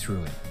speak to you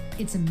through it.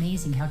 It's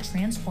amazing how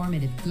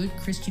transformative good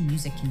Christian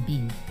music can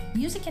be.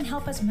 Music can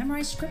help us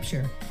memorize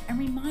scripture and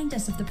remind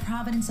us of the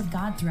providence of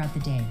God throughout the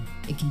day.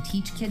 It can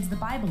teach kids the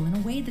Bible in a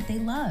way that they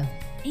love,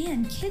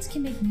 and kids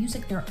can make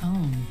music their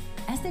own.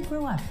 As they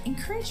grow up,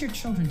 encourage your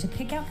children to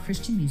pick out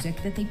Christian music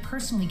that they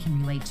personally can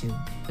relate to.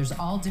 There's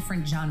all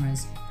different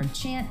genres, from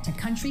chant to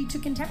country to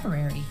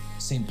contemporary.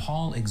 St.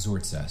 Paul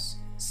exhorts us,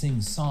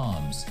 sing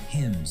psalms,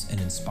 hymns,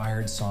 and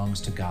inspired songs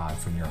to God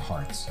from your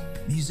hearts.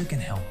 Music can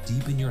help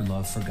deepen your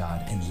love for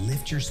God and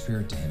lift your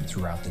spirit to Him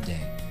throughout the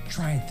day.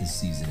 Try it this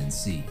season and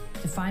see.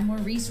 To find more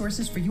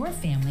resources for your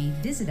family,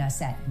 visit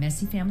us at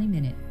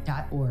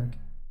messyfamilyminute.org.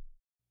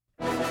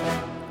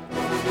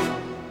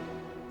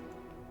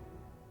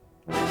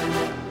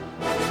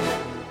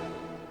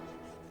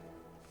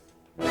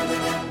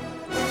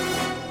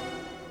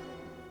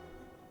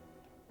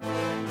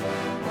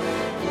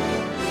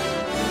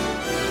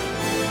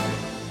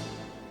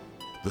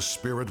 The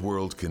Spirit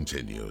World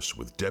continues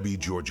with Debbie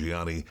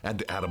Georgiani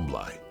and Adam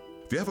Blai.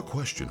 If you have a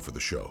question for the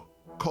show,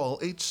 call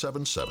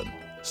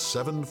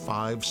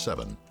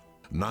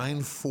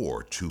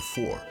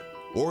 877-757-9424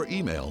 or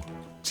email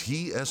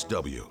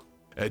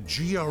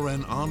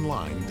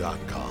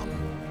tsw@grnonline.com.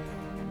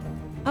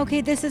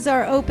 Okay, this is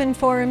our open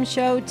forum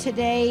show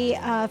today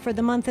for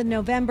the month of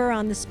November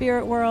on the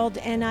Spirit World,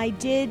 and I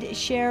did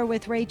share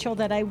with Rachel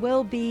that I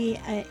will be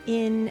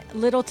in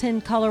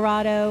Littleton,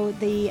 Colorado,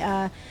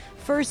 the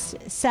first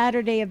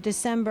Saturday of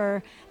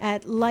December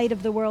at Light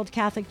of the World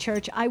Catholic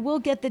Church. I will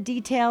get the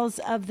details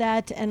of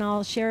that and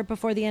I'll share it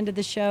before the end of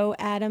the show,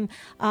 Adam.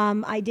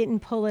 I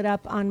didn't pull it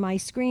up on my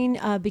screen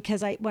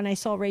because when I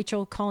saw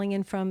Rachel calling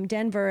in from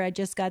Denver, I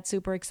just got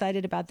super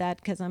excited about that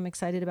because I'm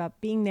excited about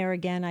being there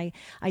again.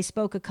 I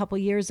spoke a couple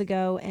years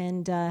ago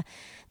and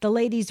the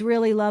ladies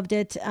really loved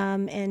it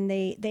and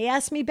they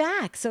asked me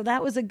back. So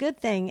that was a good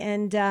thing.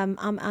 And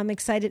I'm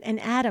excited. And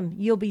Adam,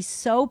 you'll be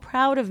so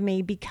proud of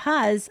me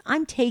because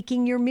I'm taking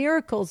your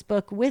miracles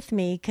book with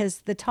me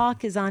because the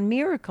talk is on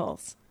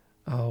miracles.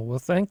 Oh, well,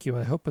 thank you.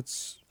 I hope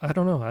it's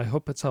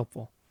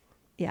helpful.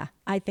 Yeah,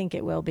 I think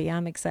it will be.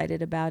 I'm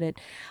excited about it.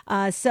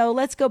 So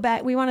let's go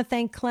back. We want to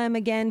thank Clem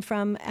again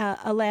from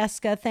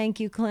Alaska. Thank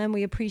you, Clem.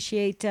 We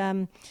appreciate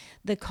the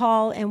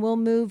call. And we'll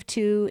move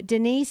to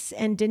Denise.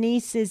 And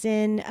Denise is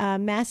in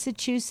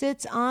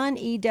Massachusetts on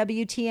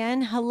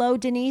EWTN. Hello,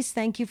 Denise.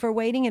 Thank you for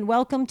waiting and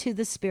welcome to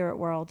the Spirit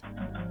World.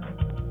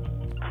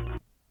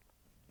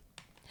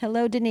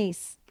 Hello,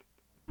 Denise.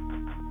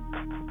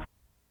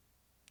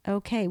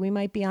 Okay, we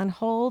might be on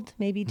hold.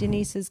 Maybe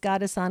Denise has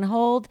got us on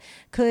hold.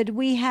 Could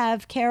we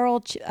have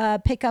Carol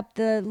pick up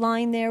the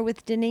line there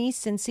with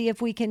Denise and see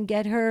if we can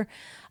get her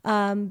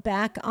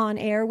back on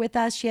air with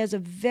us? She has a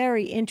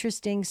very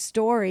interesting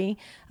story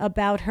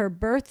about her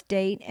birth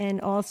date and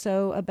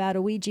also about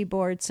a Ouija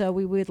board. So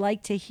we would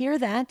like to hear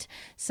that.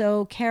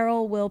 So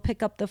Carol will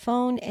pick up the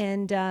phone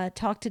and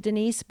talk to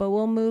Denise, but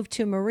we'll move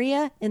to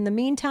Maria in the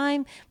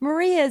meantime.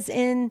 Maria's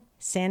in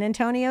San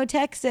Antonio,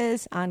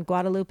 Texas on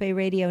Guadalupe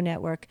Radio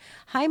Network.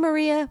 Hi,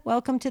 Maria.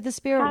 Welcome to the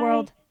Spirit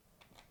World.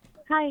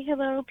 Hi.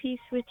 Hello.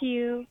 Peace with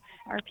you.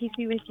 Or peace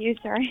be with you.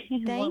 Sorry.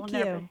 Thank I'm a little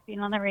you. nervous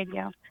being on the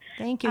radio.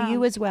 Thank you.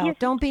 You as well. Yes.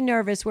 Don't be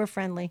nervous. We're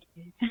friendly.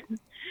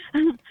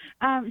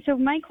 So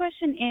my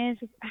question is,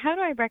 how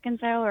do I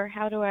reconcile or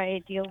how do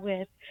I deal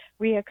with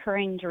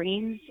reoccurring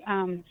dreams?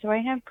 So I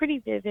have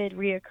pretty vivid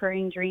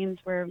reoccurring dreams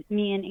where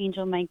me and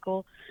Angel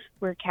Michael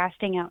were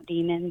casting out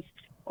demons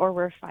or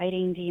we're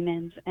fighting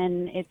demons,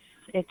 and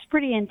it's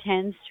pretty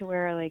intense to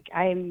where like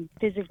I'm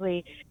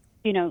physically,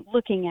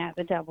 looking at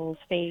the devil's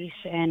face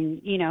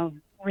and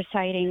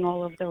reciting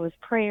all of those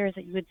prayers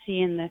that you would see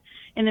in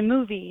the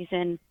movies,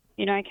 and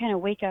I kind of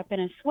wake up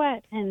in a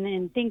sweat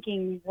and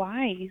thinking,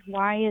 why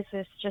is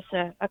this just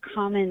a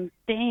common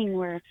thing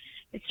where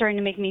it's starting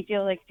to make me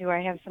feel like, do I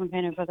have some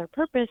kind of other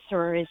purpose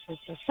or is this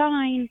a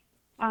sign?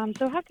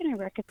 So how can I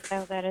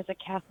reconcile that as a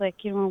Catholic,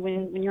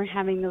 when you're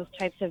having those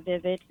types of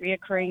vivid,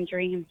 reoccurring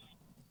dreams?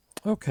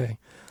 Okay.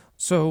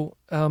 So,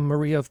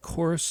 Maria, of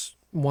course,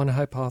 one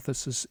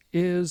hypothesis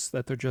is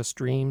that they're just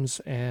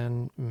dreams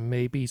and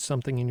maybe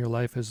something in your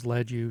life has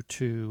led you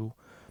to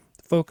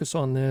focus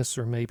on this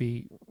or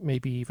maybe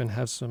even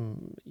have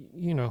some,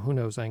 who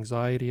knows,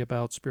 anxiety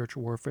about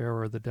spiritual warfare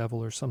or the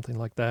devil or something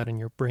like that, and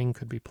your brain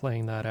could be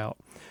playing that out.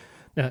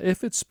 Now,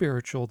 if it's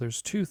spiritual,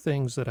 there's two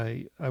things that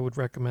I would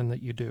recommend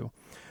that you do.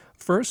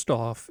 First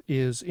off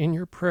is in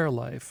your prayer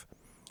life,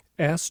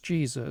 ask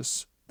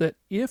Jesus that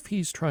if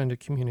he's trying to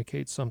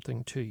communicate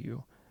something to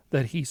you,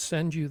 that he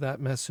send you that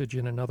message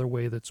in another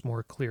way that's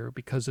more clear,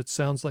 because it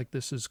sounds like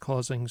this is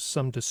causing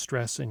some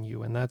distress in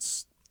you. And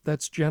that's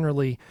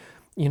generally,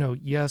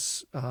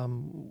 yes,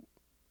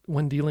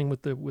 when dealing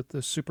with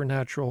the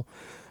supernatural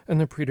and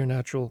the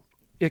preternatural,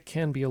 it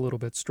can be a little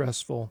bit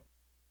stressful.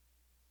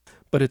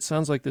 But it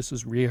sounds like this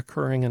is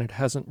reoccurring and it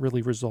hasn't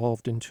really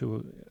resolved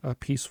into a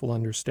peaceful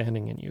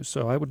understanding in you.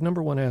 So I would,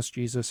 number one, ask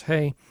Jesus,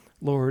 hey,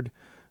 Lord,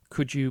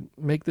 could you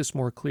make this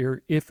more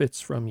clear if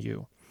it's from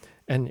you?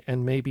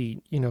 And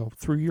maybe,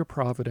 through your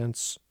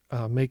providence,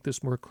 make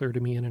this more clear to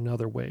me in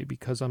another way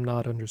because I'm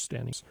not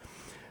understanding.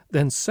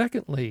 Then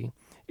secondly,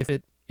 if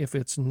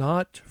it's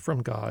not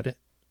from God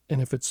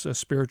and if it's a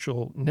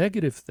spiritual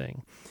negative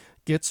thing,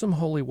 get some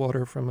holy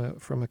water from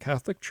a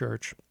Catholic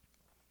church.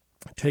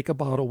 Take a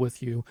bottle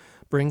with you,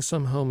 bring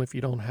some home if you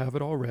don't have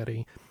it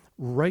already.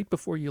 Right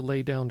before you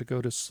lay down to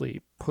go to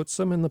sleep, put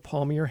some in the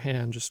palm of your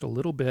hand just a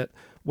little bit,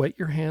 wet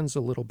your hands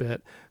a little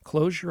bit,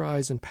 close your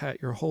eyes and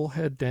pat your whole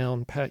head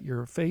down, pat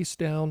your face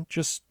down,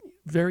 just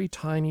very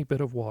tiny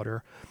bit of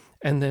water,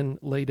 and then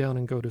lay down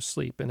and go to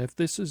sleep. And if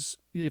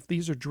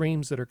these are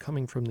dreams that are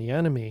coming from the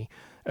enemy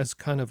as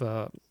kind of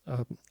a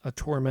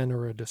torment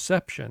or a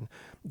deception,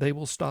 they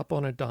will stop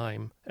on a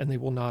dime and they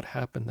will not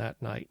happen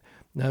that night.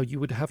 Now, you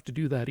would have to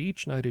do that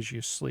each night as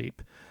you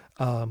sleep.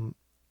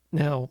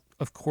 Now,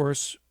 of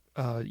course,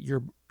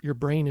 your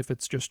brain, if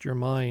it's just your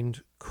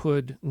mind,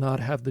 could not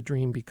have the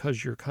dream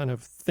because you're kind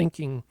of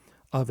thinking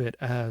of it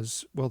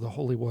as, well, the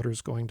holy water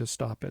is going to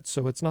stop it.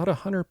 So it's not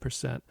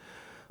 100%,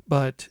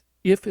 but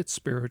if it's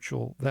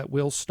spiritual, that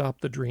will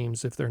stop the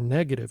dreams if they're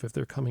negative, if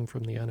they're coming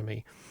from the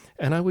enemy.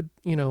 And I would,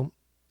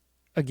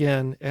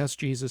 again, ask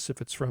Jesus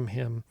if it's from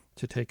him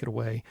to take it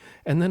away.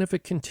 And then if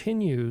it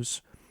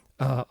continues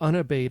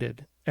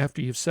unabated,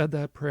 after you've said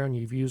that prayer and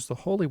you've used the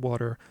holy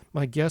water,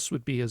 my guess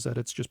would be is that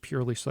it's just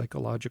purely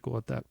psychological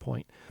at that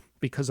point,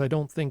 because I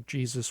don't think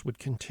Jesus would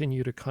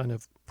continue to kind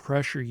of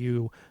pressure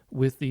you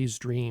with these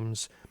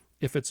dreams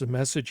if it's a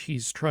message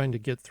he's trying to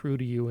get through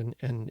to you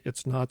and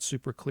it's not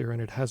super clear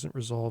and it hasn't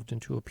resolved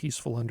into a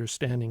peaceful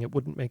understanding. It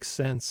wouldn't make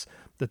sense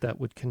that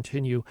would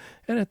continue.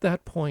 And at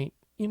that point,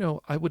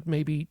 I would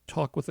maybe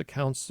talk with a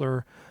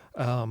counselor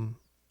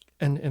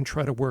and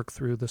try to work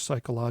through the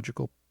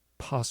psychological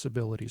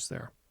possibilities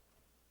there.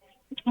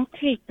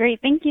 Okay,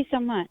 great. Thank you so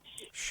much.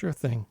 Sure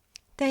thing.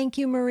 Thank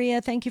you,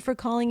 Maria. Thank you for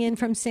calling in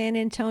from San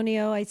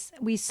Antonio.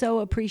 We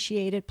so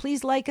appreciate it.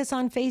 Please like us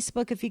on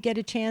Facebook if you get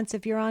a chance,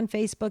 if you're on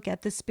Facebook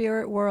at the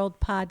Spirit World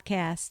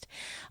Podcast.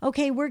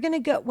 Okay, we're going to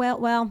go.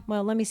 Well,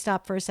 let me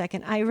stop for a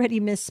second. I already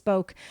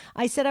misspoke.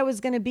 I said I was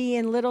going to be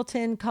in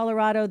Littleton,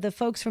 Colorado. The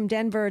folks from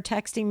Denver are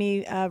texting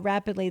me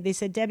rapidly. They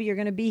said, Debbie, you're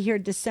going to be here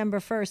December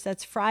 1st.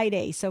 That's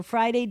Friday. So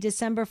Friday,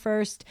 December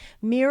 1st,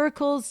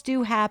 miracles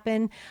do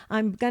happen.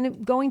 I'm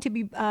going to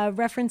be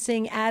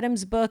referencing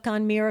Adam's book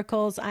on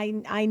miracles.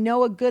 I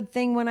know a good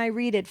thing when I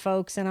read it,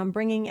 folks, and I'm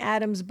bringing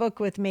Adam's book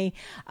with me.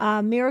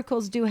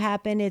 Miracles do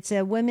happen. It's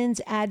a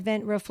women's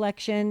Advent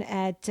reflection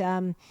at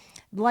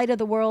Light of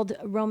the World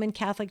Roman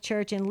Catholic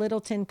Church in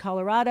Littleton,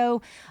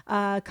 Colorado.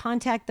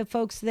 Contact the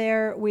folks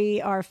there. We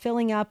are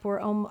filling up.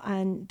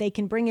 And they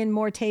can bring in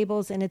more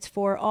tables, and it's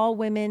for all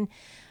women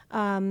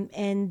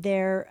and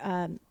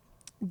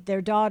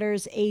their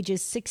daughters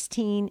ages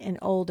 16 and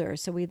older.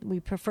 So we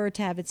prefer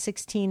to have it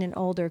 16 and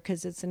older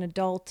because it's an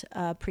adult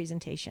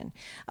presentation.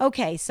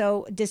 Okay,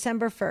 so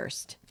December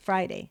 1st,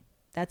 Friday.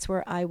 That's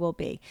where I will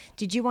be.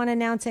 Did you want to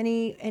announce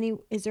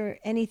is there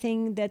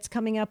anything that's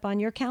coming up on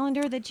your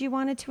calendar that you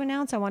wanted to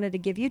announce? I wanted to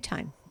give you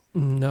time.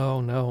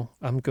 No,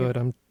 I'm good.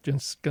 I'm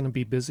just going to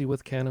be busy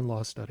with canon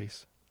law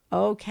studies.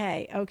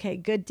 Okay,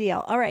 good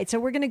deal. All right, so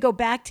we're going to go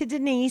back to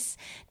Denise.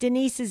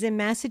 Denise is in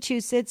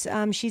Massachusetts.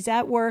 She's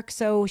at work,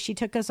 so she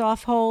took us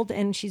off hold,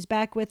 and she's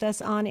back with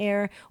us on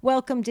air.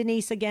 Welcome,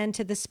 Denise, again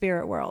to the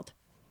Spirit World.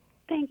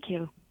 Thank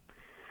you.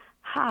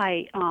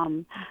 Hi.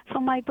 So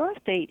my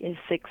birth date is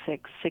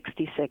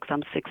 6/6/66.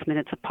 I'm 6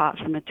 minutes apart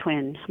from a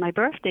twin. My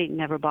birth date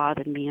never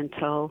bothered me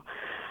until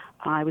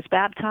I was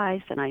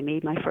baptized, and I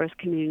made my first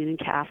communion in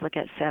Catholic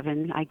at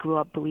 7. I grew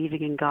up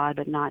believing in God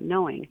but not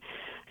knowing.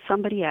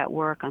 Somebody at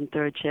work on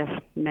third shift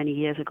many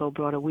years ago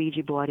brought a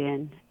Ouija board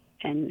in,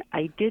 and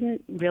I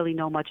didn't really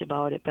know much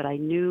about it, but I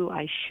knew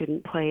I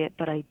shouldn't play it,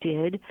 but I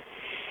did.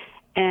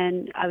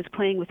 And I was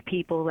playing with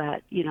people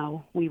that,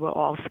 we were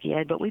all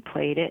scared, but we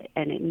played it,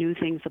 and it knew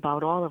things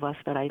about all of us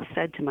that I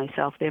said to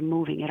myself, they're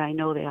moving it, I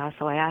know they are.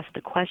 So I asked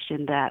a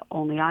question that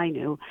only I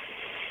knew,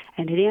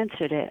 and it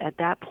answered it. At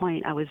that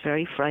point, I was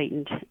very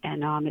frightened,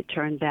 and it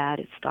turned bad.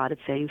 It started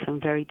saying some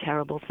very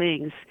terrible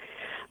things.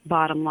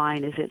 Bottom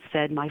line is it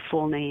said my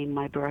full name,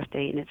 my birth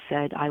date, and it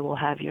said, I will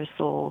have your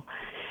soul.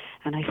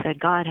 And I said,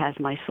 God has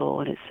my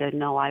soul. And it said,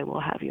 no, I will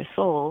have your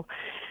soul.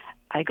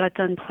 I got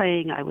done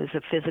playing. I was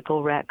a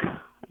physical wreck.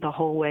 The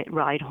whole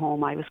ride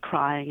home, I was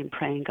crying and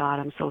praying,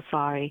 God, I'm so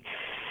sorry.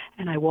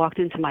 And I walked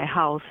into my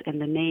house, and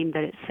the name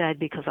that it said,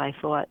 because I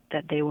thought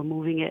that they were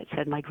moving it,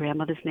 said my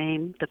grandmother's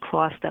name. The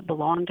cross that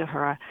belonged to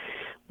her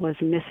was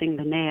missing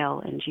the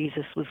nail, and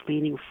Jesus was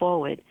leaning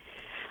forward.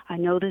 I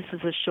know this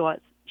is a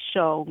short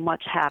show,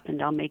 much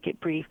happened, I'll make it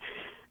brief.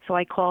 So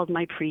I called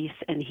my priest,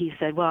 and he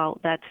said, well,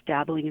 that's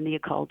dabbling in the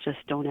occult, just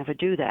don't ever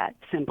do that.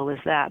 Simple as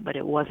that, but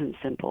it wasn't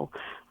simple.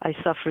 I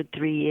suffered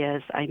 3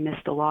 years. I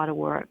missed a lot of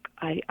work.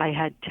 I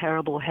had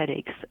terrible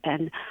headaches,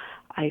 and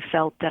I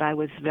felt that I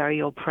was very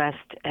oppressed,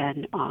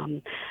 and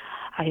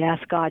I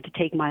asked God to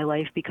take my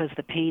life because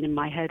the pain in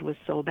my head was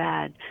so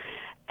bad.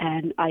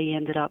 And I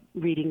ended up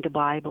reading the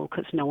Bible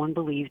because no one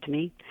believed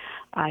me.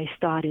 I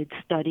started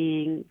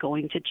studying,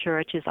 going to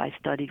churches. I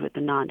studied with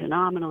the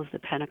non-denominals, the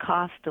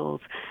Pentecostals.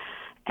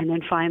 And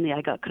then finally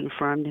I got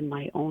confirmed in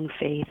my own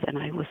faith, and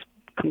I was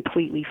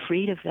completely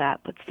freed of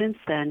that. But since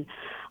then,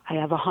 I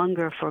have a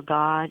hunger for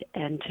God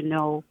and to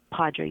know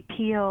Padre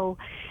Pio,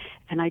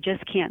 and I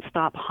just can't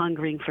stop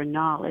hungering for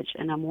knowledge.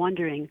 And I'm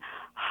wondering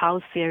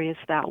how serious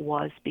that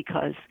was,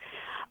 because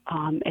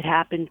it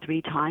happened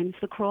 3 times,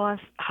 the cross,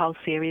 how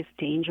serious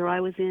danger I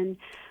was in.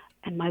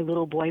 And my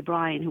little boy,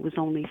 Brian, who was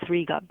only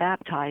 3, got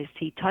baptized.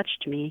 He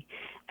touched me,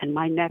 and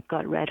my neck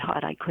got red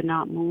hot. I could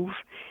not move.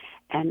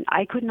 And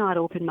I could not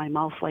open my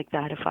mouth like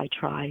that if I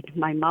tried.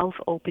 My mouth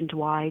opened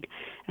wide,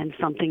 and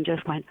something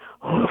just went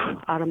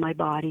out of my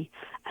body,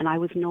 and I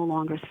was no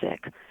longer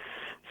sick.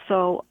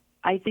 So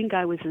I think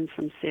I was in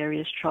some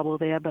serious trouble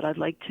there, but I'd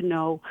like to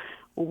know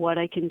what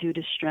I can do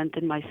to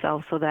strengthen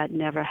myself so that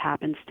never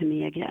happens to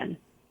me again.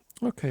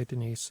 Okay,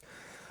 Denise.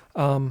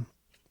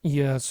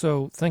 Yeah,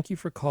 so thank you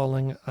for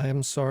calling. I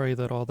am sorry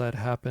that all that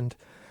happened.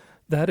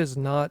 That is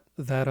not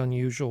that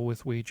unusual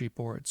with Ouija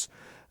boards.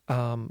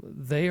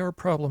 They are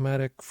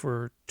problematic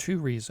for 2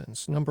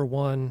 reasons. Number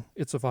 1,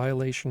 it's a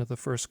violation of the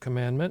first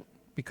commandment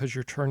because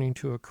you're turning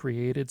to a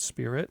created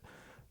spirit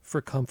for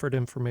comfort,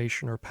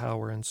 information, or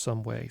power in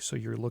some way. So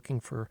you're looking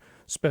for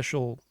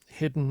special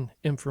hidden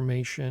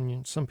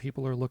information. Some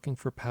people are looking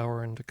for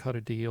power and to cut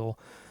a deal.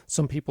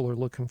 Some people are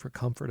looking for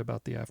comfort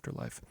about the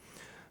afterlife.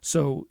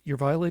 So you're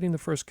violating the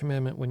first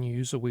commandment when you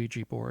use a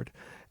Ouija board.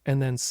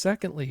 And then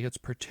secondly, it's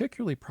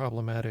particularly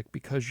problematic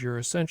because you're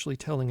essentially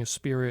telling a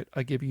spirit,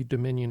 I give you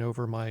dominion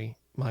over my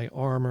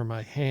arm or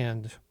my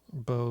hand,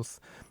 both,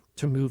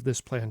 to move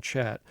this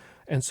planchette.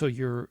 And so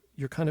you're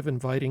kind of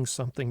inviting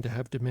something to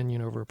have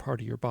dominion over a part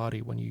of your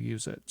body when you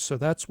use it. So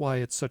that's why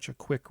it's such a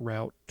quick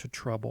route to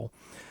trouble.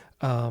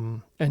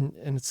 And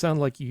it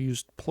sounded like you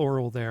used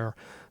plural there.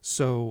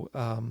 So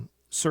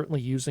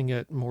certainly using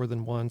it more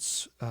than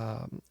once.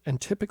 And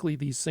typically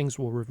these things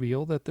will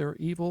reveal that they're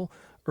evil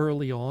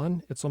early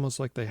on. It's almost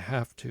like they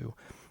have to.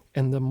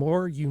 And the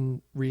more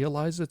you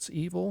realize it's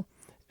evil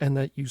and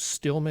that you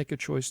still make a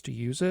choice to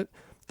use it,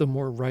 the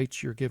more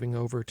rights you're giving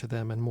over to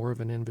them and more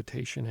of an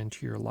invitation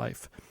into your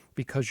life,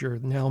 because you're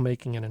now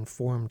making an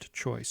informed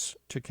choice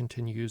to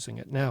continue using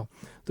it. Now,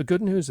 the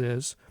good news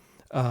is,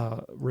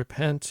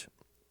 repent,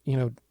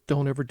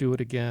 don't ever do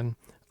it again.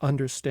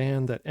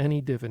 Understand that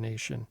any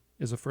divination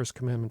is a First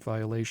Commandment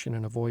violation,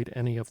 and avoid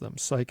any of them.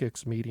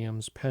 Psychics,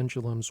 mediums,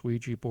 pendulums,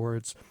 Ouija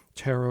boards,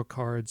 tarot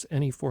cards,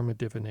 any form of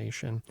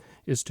divination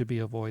is to be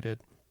avoided.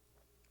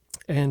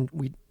 And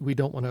we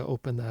don't want to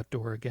open that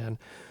door again.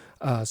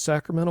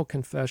 Sacramental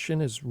confession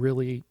is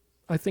really,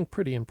 I think,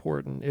 pretty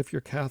important. If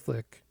you're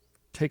Catholic,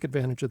 take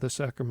advantage of the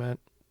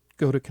sacrament,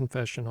 go to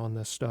confession on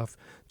this stuff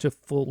to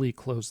fully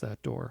close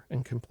that door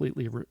and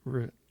completely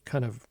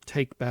kind of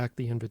take back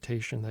the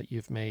invitation that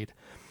you've made.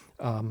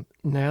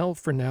 Now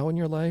in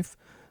your life,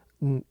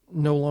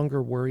 no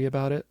longer worry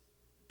about it.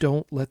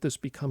 Don't let this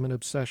become an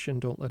obsession.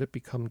 Don't let it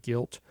become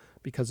guilt,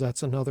 because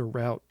that's another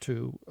route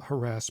to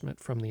harassment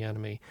from the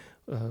enemy.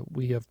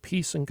 We have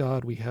peace in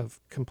God. We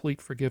have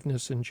complete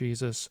forgiveness in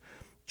Jesus.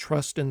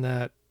 Trust in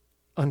that,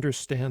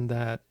 understand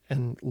that,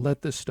 and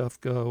let this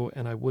stuff go.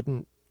 And I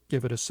wouldn't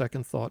give it a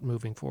second thought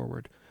moving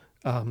forward.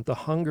 The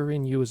hunger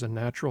in you is a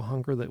natural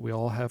hunger that we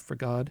all have for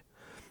God.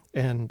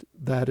 And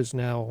that is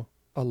now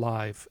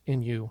alive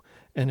in you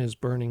and is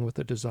burning with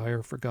a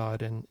desire for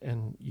God.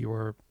 And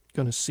you're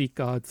going to seek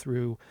God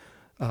through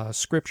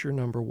Scripture,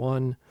 number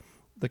 1.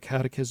 The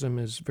Catechism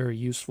is very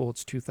useful.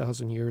 It's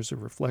 2,000 years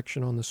of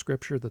reflection on the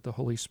Scripture that the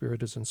Holy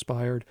Spirit has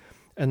inspired.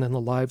 And then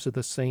the lives of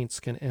the saints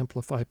can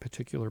amplify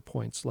particular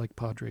points like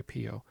Padre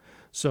Pio.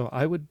 So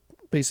I would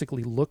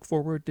basically look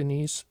forward,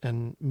 Denise,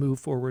 and move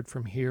forward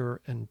from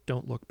here and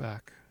don't look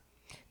back.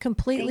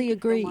 Completely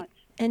agree.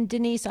 And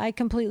Denise, I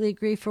completely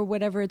agree for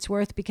whatever it's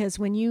worth, because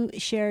when you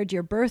shared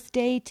your birth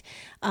date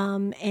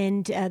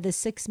and the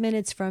 6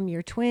 minutes from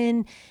your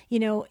twin,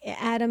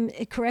 Adam,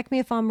 correct me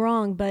if I'm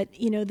wrong, but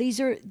these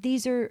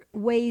are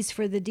ways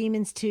for the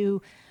demons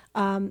to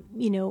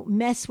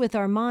mess with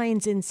our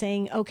minds in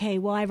saying, okay,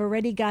 well, I've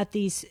already got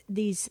these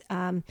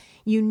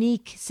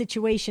unique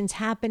situations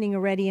happening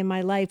already in my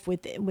life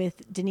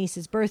with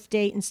Denise's birth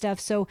date and stuff.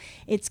 So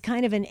it's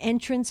kind of an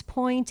entrance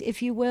point,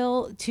 if you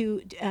will,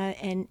 to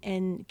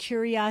and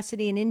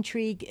curiosity and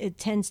intrigue, it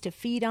tends to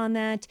feed on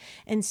that.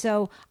 And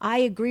so I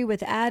agree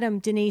with Adam.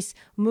 Denise,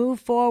 move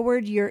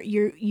forward.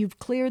 You've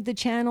cleared the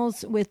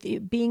channels with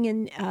being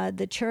in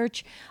the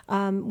church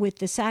with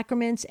the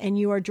sacraments, and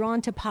you are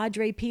drawn to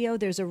Padre Pio.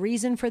 There's a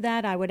reason for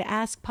that. I would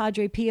ask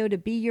Padre Pio to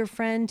be your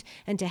friend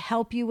and to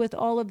help you with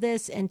all of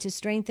this and to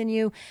strengthen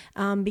you,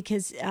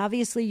 because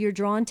obviously you're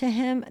drawn to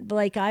him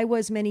like I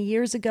was many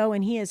years ago,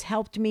 and he has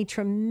helped me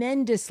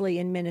tremendously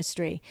in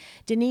ministry.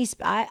 Denise,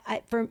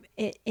 at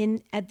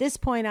this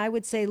point, I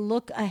would say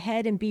look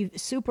ahead and be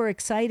super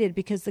excited,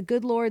 because the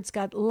good Lord's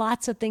got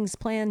lots of things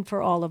planned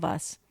for all of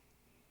us.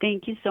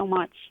 Thank you so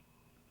much.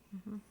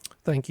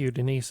 Thank you,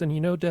 Denise. And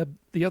you know, Deb,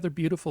 the other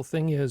beautiful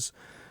thing is,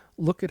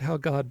 look at how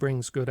God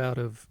brings good out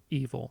of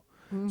evil.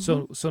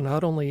 So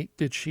not only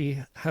did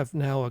she have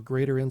now a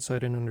greater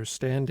insight and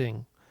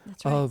understanding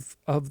of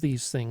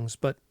these things,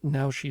 but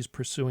now she's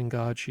pursuing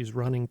God, she's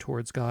running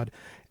towards God.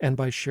 And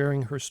by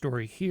sharing her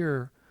story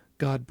here,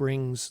 God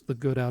brings the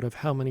good out of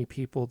how many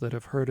people that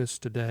have heard us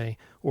today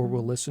or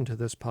will listen to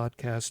this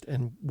podcast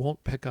and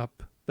won't pick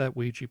up that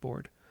Ouija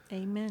board.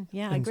 Amen.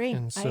 Yeah, I And- agree.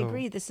 and I so-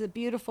 agree. This is a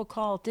beautiful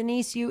call.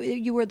 Denise,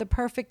 you were the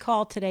perfect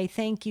call today.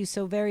 Thank you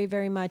so very,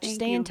 very much. Thank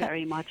Stay you in touch.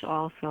 very much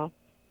also.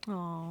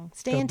 Oh,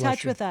 stay God in bless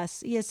touch you. with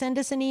us. Yeah, send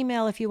us an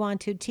email if you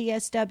want to,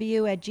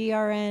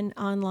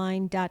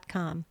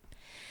 tsw@grnonline.com.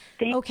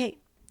 Okay,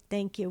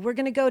 thank you. We're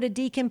going to go to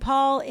Deacon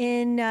Paul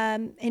in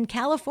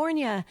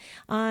California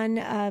on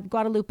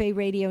Guadalupe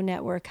Radio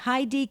Network.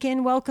 Hi,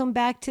 Deacon. Welcome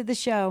back to the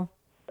show.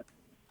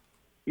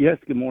 Yes,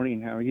 good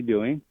morning. How are you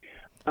doing?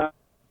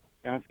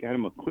 Ask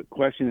Adam a quick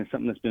question. It's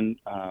something that's been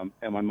on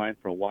my mind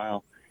for a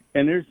while.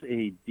 And there's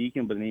a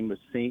deacon by the name of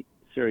Saint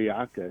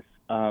Cyriacus,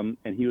 and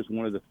he was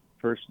one of the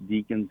first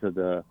deacons of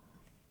the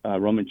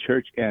Roman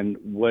Church. And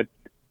what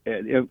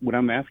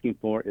I'm asking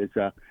for is,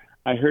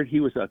 I heard he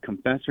was a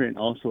confessor and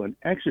also an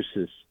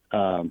exorcist.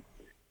 And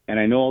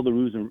I know all the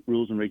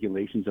rules and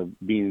regulations of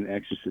being an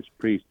exorcist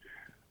priest.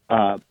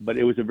 But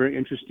it was a very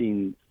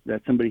interesting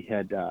that somebody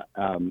had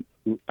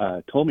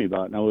told me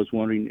about, and I was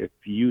wondering if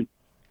you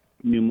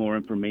knew more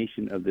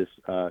information of this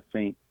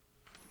saint.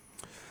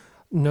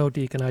 No,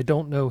 Deacon, I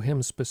don't know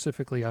him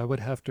specifically. I would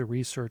have to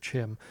research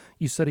him.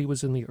 You said he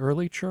was in the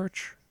early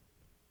church?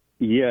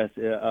 Yes,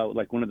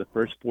 like one of the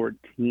first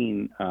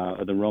 14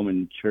 of the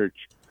Roman Church,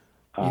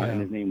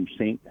 and his name was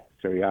Saint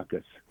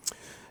Cyriacus.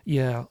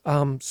 Yeah.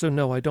 So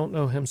no, I don't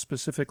know him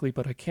specifically,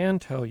 but I can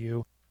tell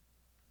you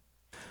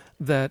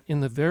that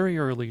in the very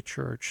early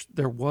church,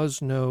 there was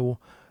no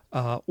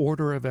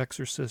order of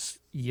exorcists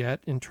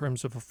yet in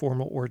terms of a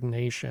formal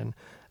ordination,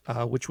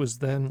 which was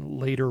then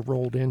later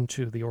rolled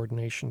into the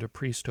ordination to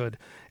priesthood.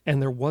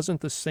 And there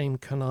wasn't the same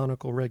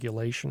canonical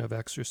regulation of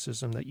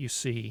exorcism that you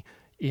see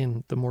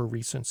in the more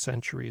recent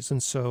centuries.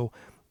 And so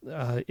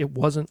it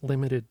wasn't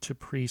limited to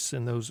priests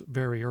in those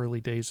very early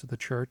days of the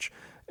church.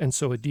 And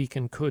so a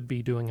deacon could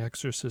be doing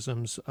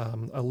exorcisms.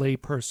 A lay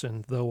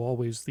person, though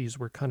always these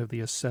were kind of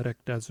the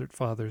ascetic desert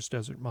fathers,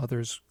 desert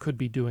mothers, could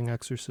be doing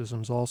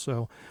exorcisms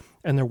also.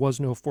 And there was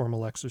no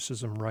formal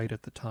exorcism rite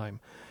at the time.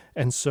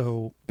 And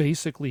so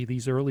basically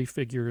these early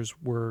figures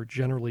were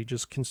generally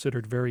just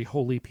considered very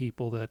holy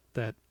people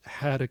that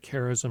had a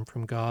charism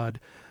from God,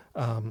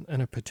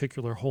 and a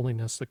particular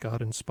holiness that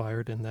God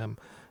inspired in them.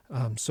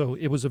 So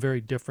it was a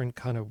very different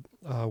kind of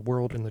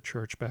world in the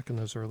church back in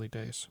those early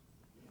days.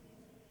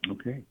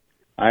 Okay.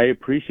 I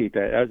appreciate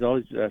that. That was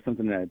always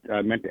something that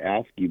I meant to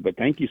ask you, but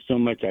thank you so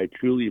much. I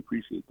truly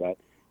appreciate that.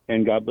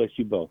 And God bless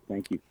you both.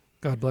 Thank you.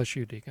 God bless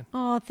you, Deacon.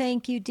 Oh,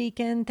 thank you,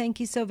 Deacon. Thank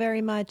you so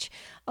very much.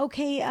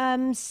 Okay,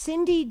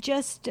 Cindy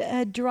just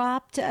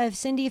dropped.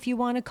 Cindy, if you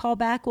want to call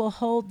back, we'll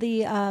hold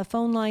the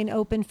phone line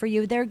open for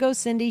you. There goes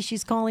Cindy.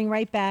 She's calling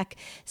right back.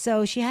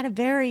 So she had a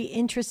very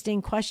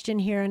interesting question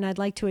here, and I'd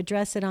like to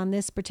address it on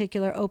this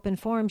particular open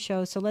forum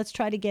show. So let's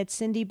try to get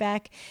Cindy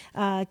back,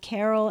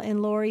 Carol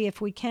and Lori,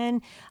 if we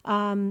can.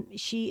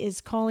 She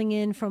is calling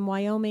in from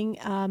Wyoming,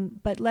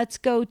 but let's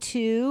go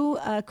to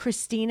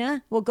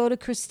Christina. We'll go to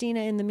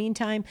Christina in the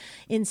meantime.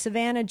 In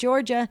Savannah,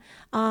 Georgia,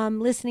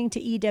 listening to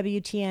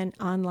EWTN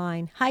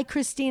online. Hi,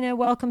 Christina.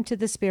 Welcome to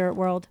the Spirit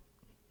World.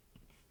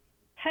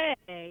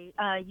 Hey,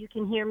 you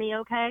can hear me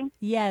okay?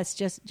 Yes,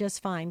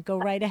 just fine. Go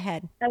right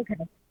ahead. Okay.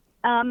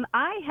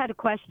 I had a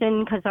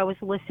question because I was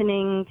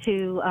listening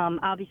to,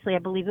 obviously, I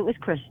believe it was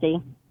Christy,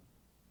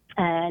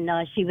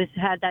 and she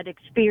had that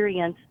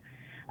experience.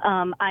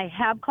 I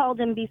have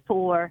called in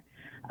before,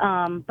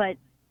 but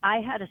I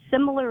had a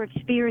similar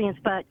experience,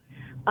 but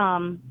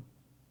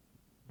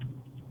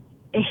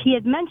he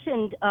had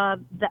mentioned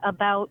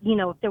about,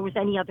 if there was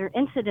any other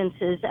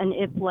incidences and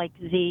if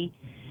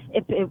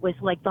it was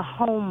like the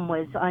home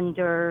was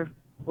under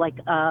like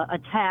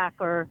attack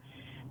or,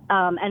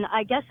 and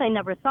I guess I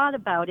never thought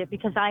about it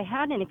because I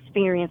had an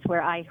experience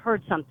where I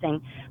heard something,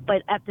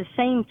 but at the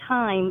same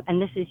time, and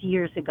this is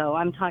years ago,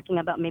 I'm talking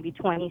about maybe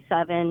probably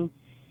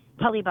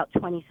about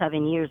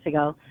 27 years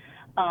ago,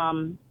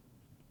 and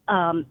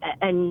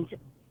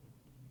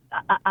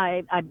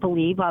I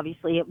believe,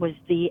 obviously, it was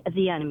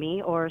the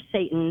enemy or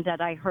Satan that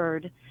I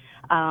heard.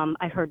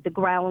 I heard the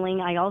growling.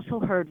 I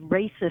also heard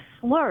racist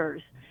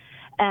slurs.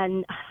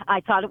 And I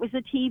thought it was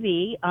a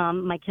TV.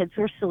 My kids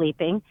were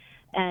sleeping.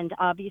 And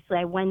obviously,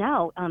 I went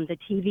out. The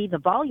TV, the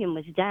volume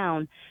was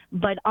down.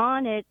 But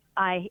on it,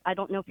 I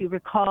don't know if you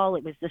recall,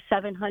 it was the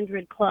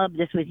 700 Club.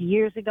 This was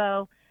years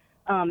ago.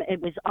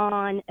 It was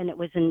on, and it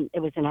was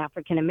an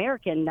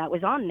African-American that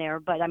was on there.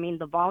 But, I mean,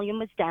 the volume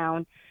was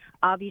down.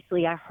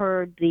 Obviously, I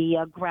heard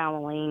the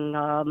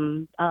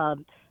growling,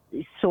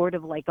 sort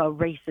of like a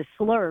racist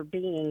slur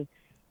being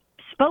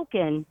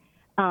spoken,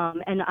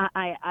 and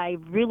I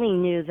really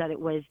knew that it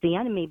was the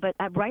enemy. But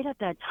right at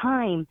that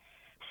time,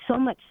 so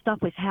much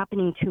stuff was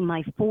happening to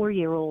my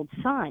 4-year-old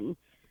son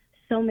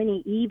so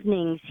many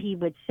evenings he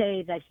would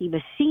say that he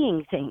was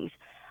seeing things.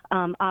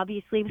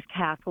 Obviously, he was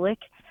Catholic.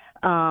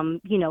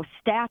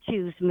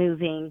 Statues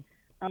moving.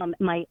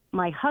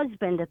 My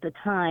husband at the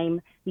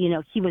time,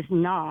 he was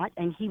not,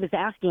 and he was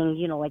asking,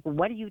 like,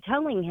 what are you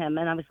telling him?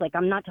 And I was like,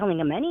 I'm not telling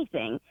him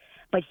anything,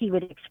 but he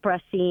would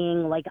express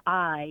seeing like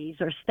eyes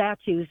or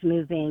statues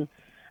moving.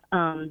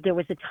 There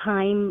was a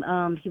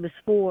time he was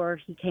 4.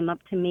 He came up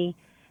to me,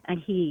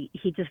 and he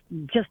just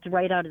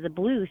right out of the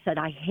blue said,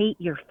 "I hate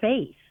your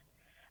face."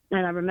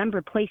 And I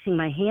remember placing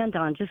my hand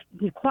on just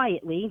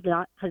quietly,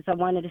 not because I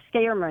wanted to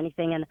scare him or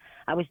anything, and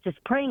I was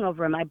just praying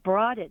over him. I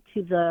brought it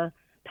to the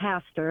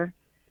pastor,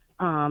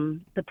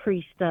 the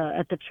priest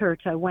at the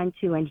church I went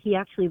to, and he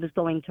actually was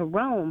going to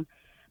Rome.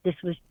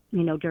 This was,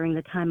 during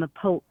the time of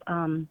Pope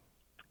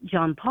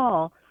John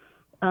Paul,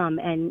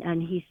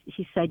 and he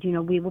said,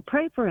 we will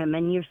pray for him,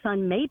 and your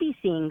son may be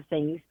seeing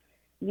things,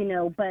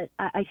 but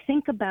I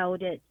think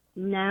about it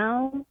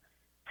now,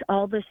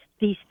 all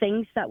these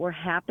things that were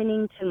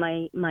happening to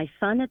my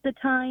son at the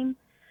time,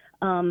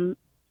 and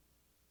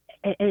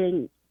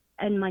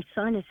my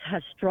son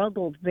has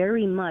struggled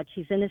very much.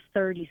 He's in his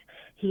 30s.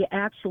 He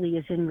actually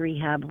is in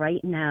rehab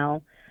right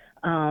now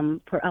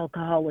for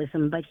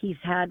alcoholism, but he's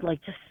had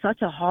like just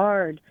such a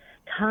hard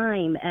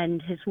time,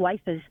 and his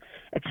wife has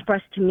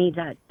expressed to me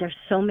that there's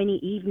so many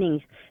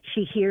evenings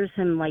she hears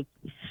him like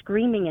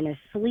screaming in his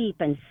sleep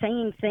and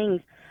saying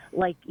things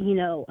like,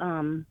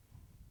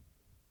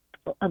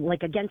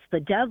 like against the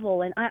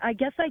devil. And I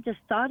guess I just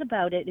thought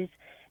about it, is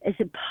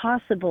it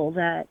possible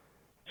that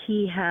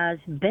he has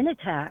been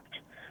attacked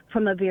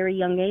from a very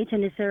young age,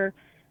 and is there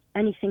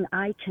anything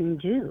I can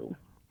do?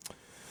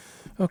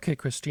 Okay,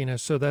 Christina,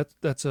 so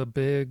that's a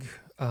big,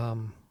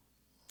 kind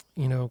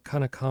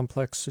of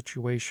complex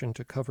situation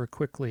to cover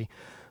quickly,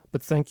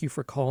 but thank you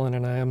for calling,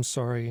 and I am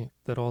sorry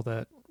that all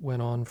that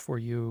went on for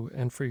you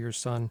and for your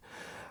son.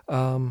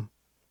 So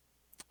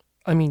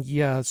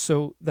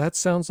that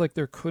sounds like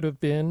there could have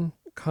been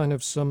kind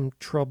of some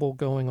trouble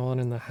going on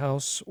in the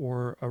house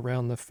or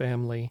around the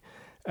family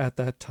at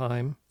that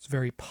time. It's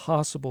very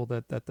possible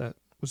that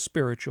was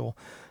spiritual.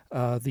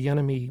 The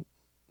enemy,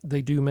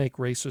 they do make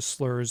racist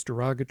slurs,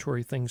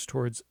 derogatory things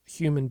towards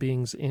human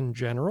beings in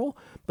general,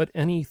 but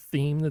any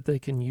theme that they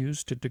can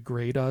use to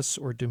degrade us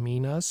or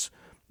demean us,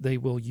 they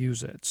will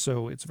use it.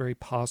 So it's very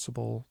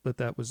possible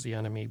that was the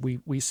enemy.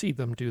 We see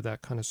them do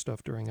that kind of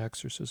stuff during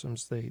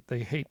exorcisms.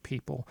 They hate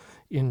people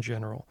in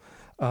general.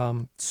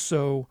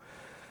 So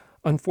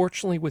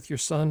unfortunately with your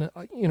son,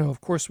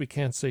 of course we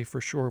can't say for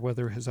sure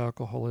whether his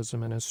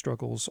alcoholism and his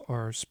struggles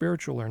are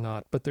spiritual or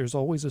not, but there's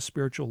always a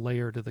spiritual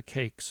layer to the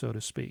cake, so to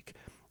speak,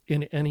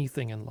 in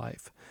anything in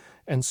life.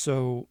 And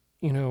so,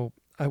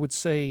 I would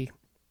say,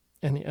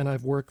 and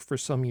I've worked for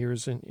some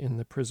years in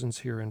the prisons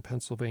here in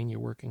Pennsylvania,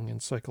 working in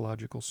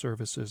psychological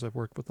services. I've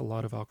worked with a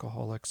lot of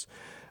alcoholics.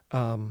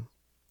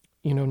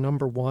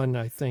 Number one,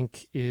 I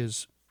think,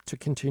 is to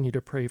continue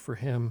to pray for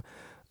him,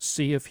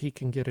 see if he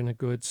can get in a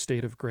good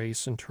state of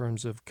grace in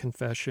terms of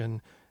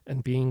confession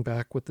and being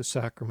back with the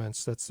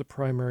sacraments. That's the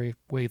primary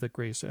way that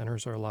grace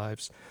enters our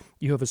lives.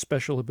 You have a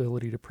special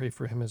ability to pray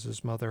for him as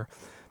his mother.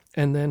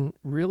 And then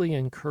really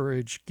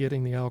encourage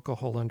getting the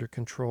alcohol under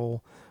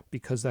control,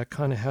 because that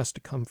kind of has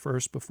to come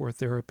first before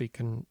therapy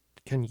can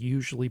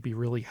usually be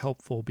really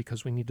helpful,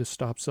 because we need to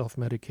stop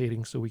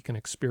self-medicating so we can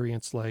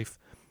experience life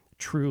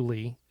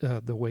truly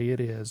the way it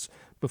is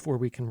before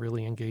we can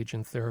really engage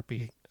in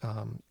therapy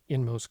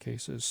in most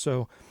cases.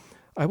 So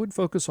I would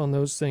focus on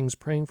those things,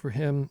 praying for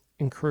him,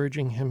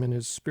 encouraging him in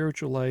his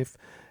spiritual life,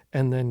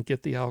 and then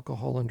get the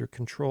alcohol under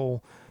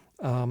control.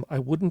 I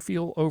wouldn't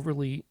feel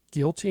overly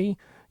guilty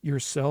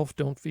yourself.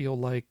 Don't feel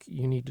like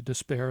you need to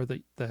despair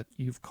that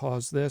you've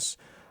caused this.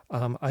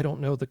 I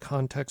don't know the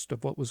context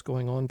of what was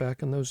going on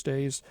back in those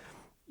days.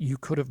 You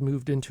could have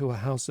moved into a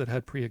house that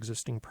had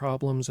pre-existing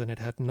problems, and it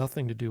had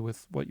nothing to do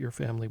with what your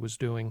family was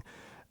doing.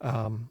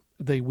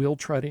 They will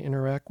try to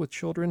interact with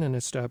children and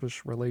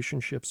establish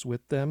relationships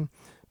with them,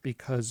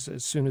 because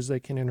as soon as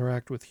they can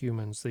interact with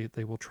humans,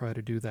 they will try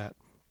to do that.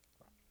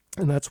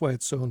 And that's why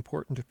it's so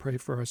important to pray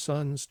for our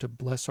sons, to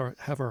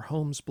have our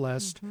homes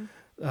blessed,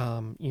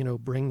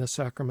 bring the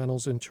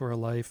sacramentals into our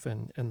life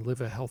and live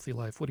a healthy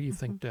life. What do you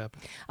think, Deb?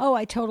 Oh,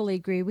 I totally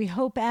agree. We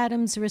hope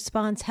Adam's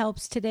response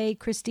helps today.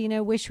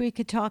 Christina, wish we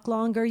could talk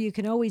longer. You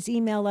can always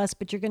email us,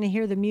 but you're going to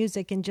hear the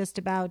music in just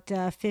about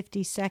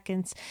 50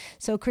 seconds.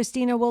 So,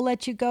 Christina, we'll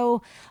let you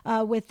go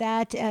with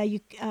that.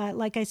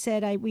 Like I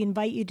said, we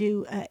invite you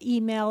to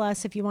email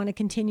us if you want to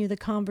continue the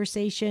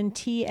conversation,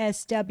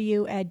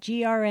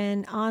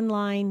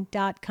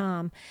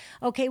 tsw@grnonline.com.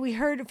 Okay, we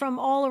heard from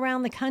all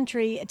around the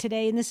country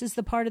today, and this is the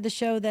the part of the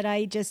show that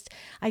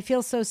I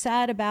feel so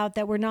sad about,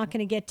 that we're not going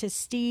to get to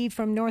Steve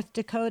from North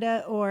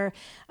Dakota, or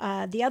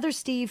the other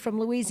Steve from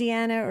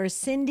Louisiana, or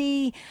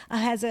Cindy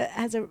has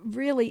a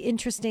really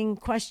interesting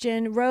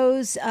question.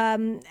 Rose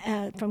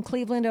from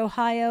Cleveland,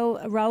 Ohio.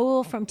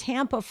 Raul from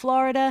Tampa,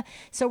 Florida.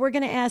 So we're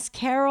going to ask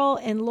Carol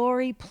and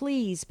Lori,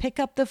 please pick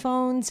up the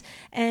phones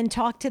and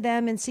talk to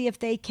them and see if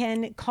they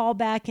can call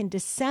back in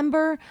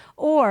December,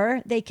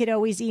 or they could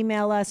always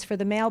email us for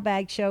the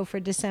mailbag show for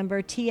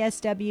December,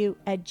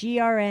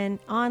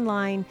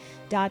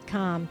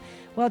 tsw@grnonline.com.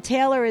 Well,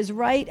 Taylor is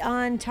right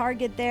on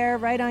target there,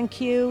 right on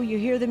cue. You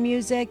hear the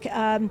music.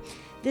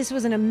 This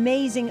was an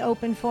amazing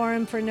open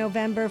forum for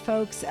November,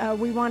 folks.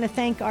 We want to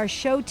thank our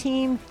show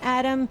team,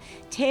 Adam,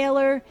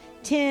 Taylor,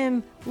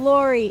 Tim,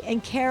 Lori,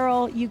 and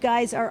Carol. You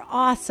guys are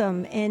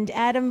awesome. And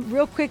Adam,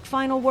 real quick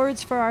final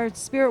words for our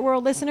Spirit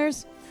World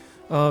listeners.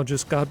 Oh,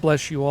 just God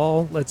bless you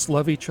all. Let's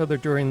love each other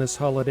during this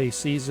holiday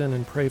season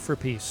and pray for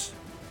peace.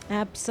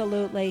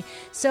 Absolutely.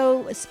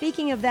 So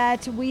speaking of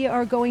that, we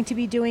are going to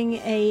be doing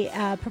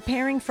a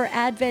Preparing for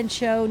Advent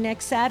show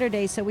next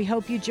Saturday. So we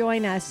hope you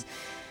join us.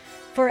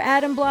 For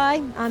Adam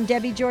Bly, I'm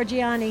Debbie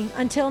Georgiani.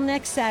 Until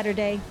next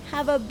Saturday,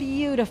 have a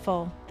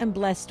beautiful and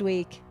blessed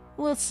week.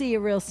 We'll see you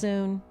real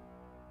soon.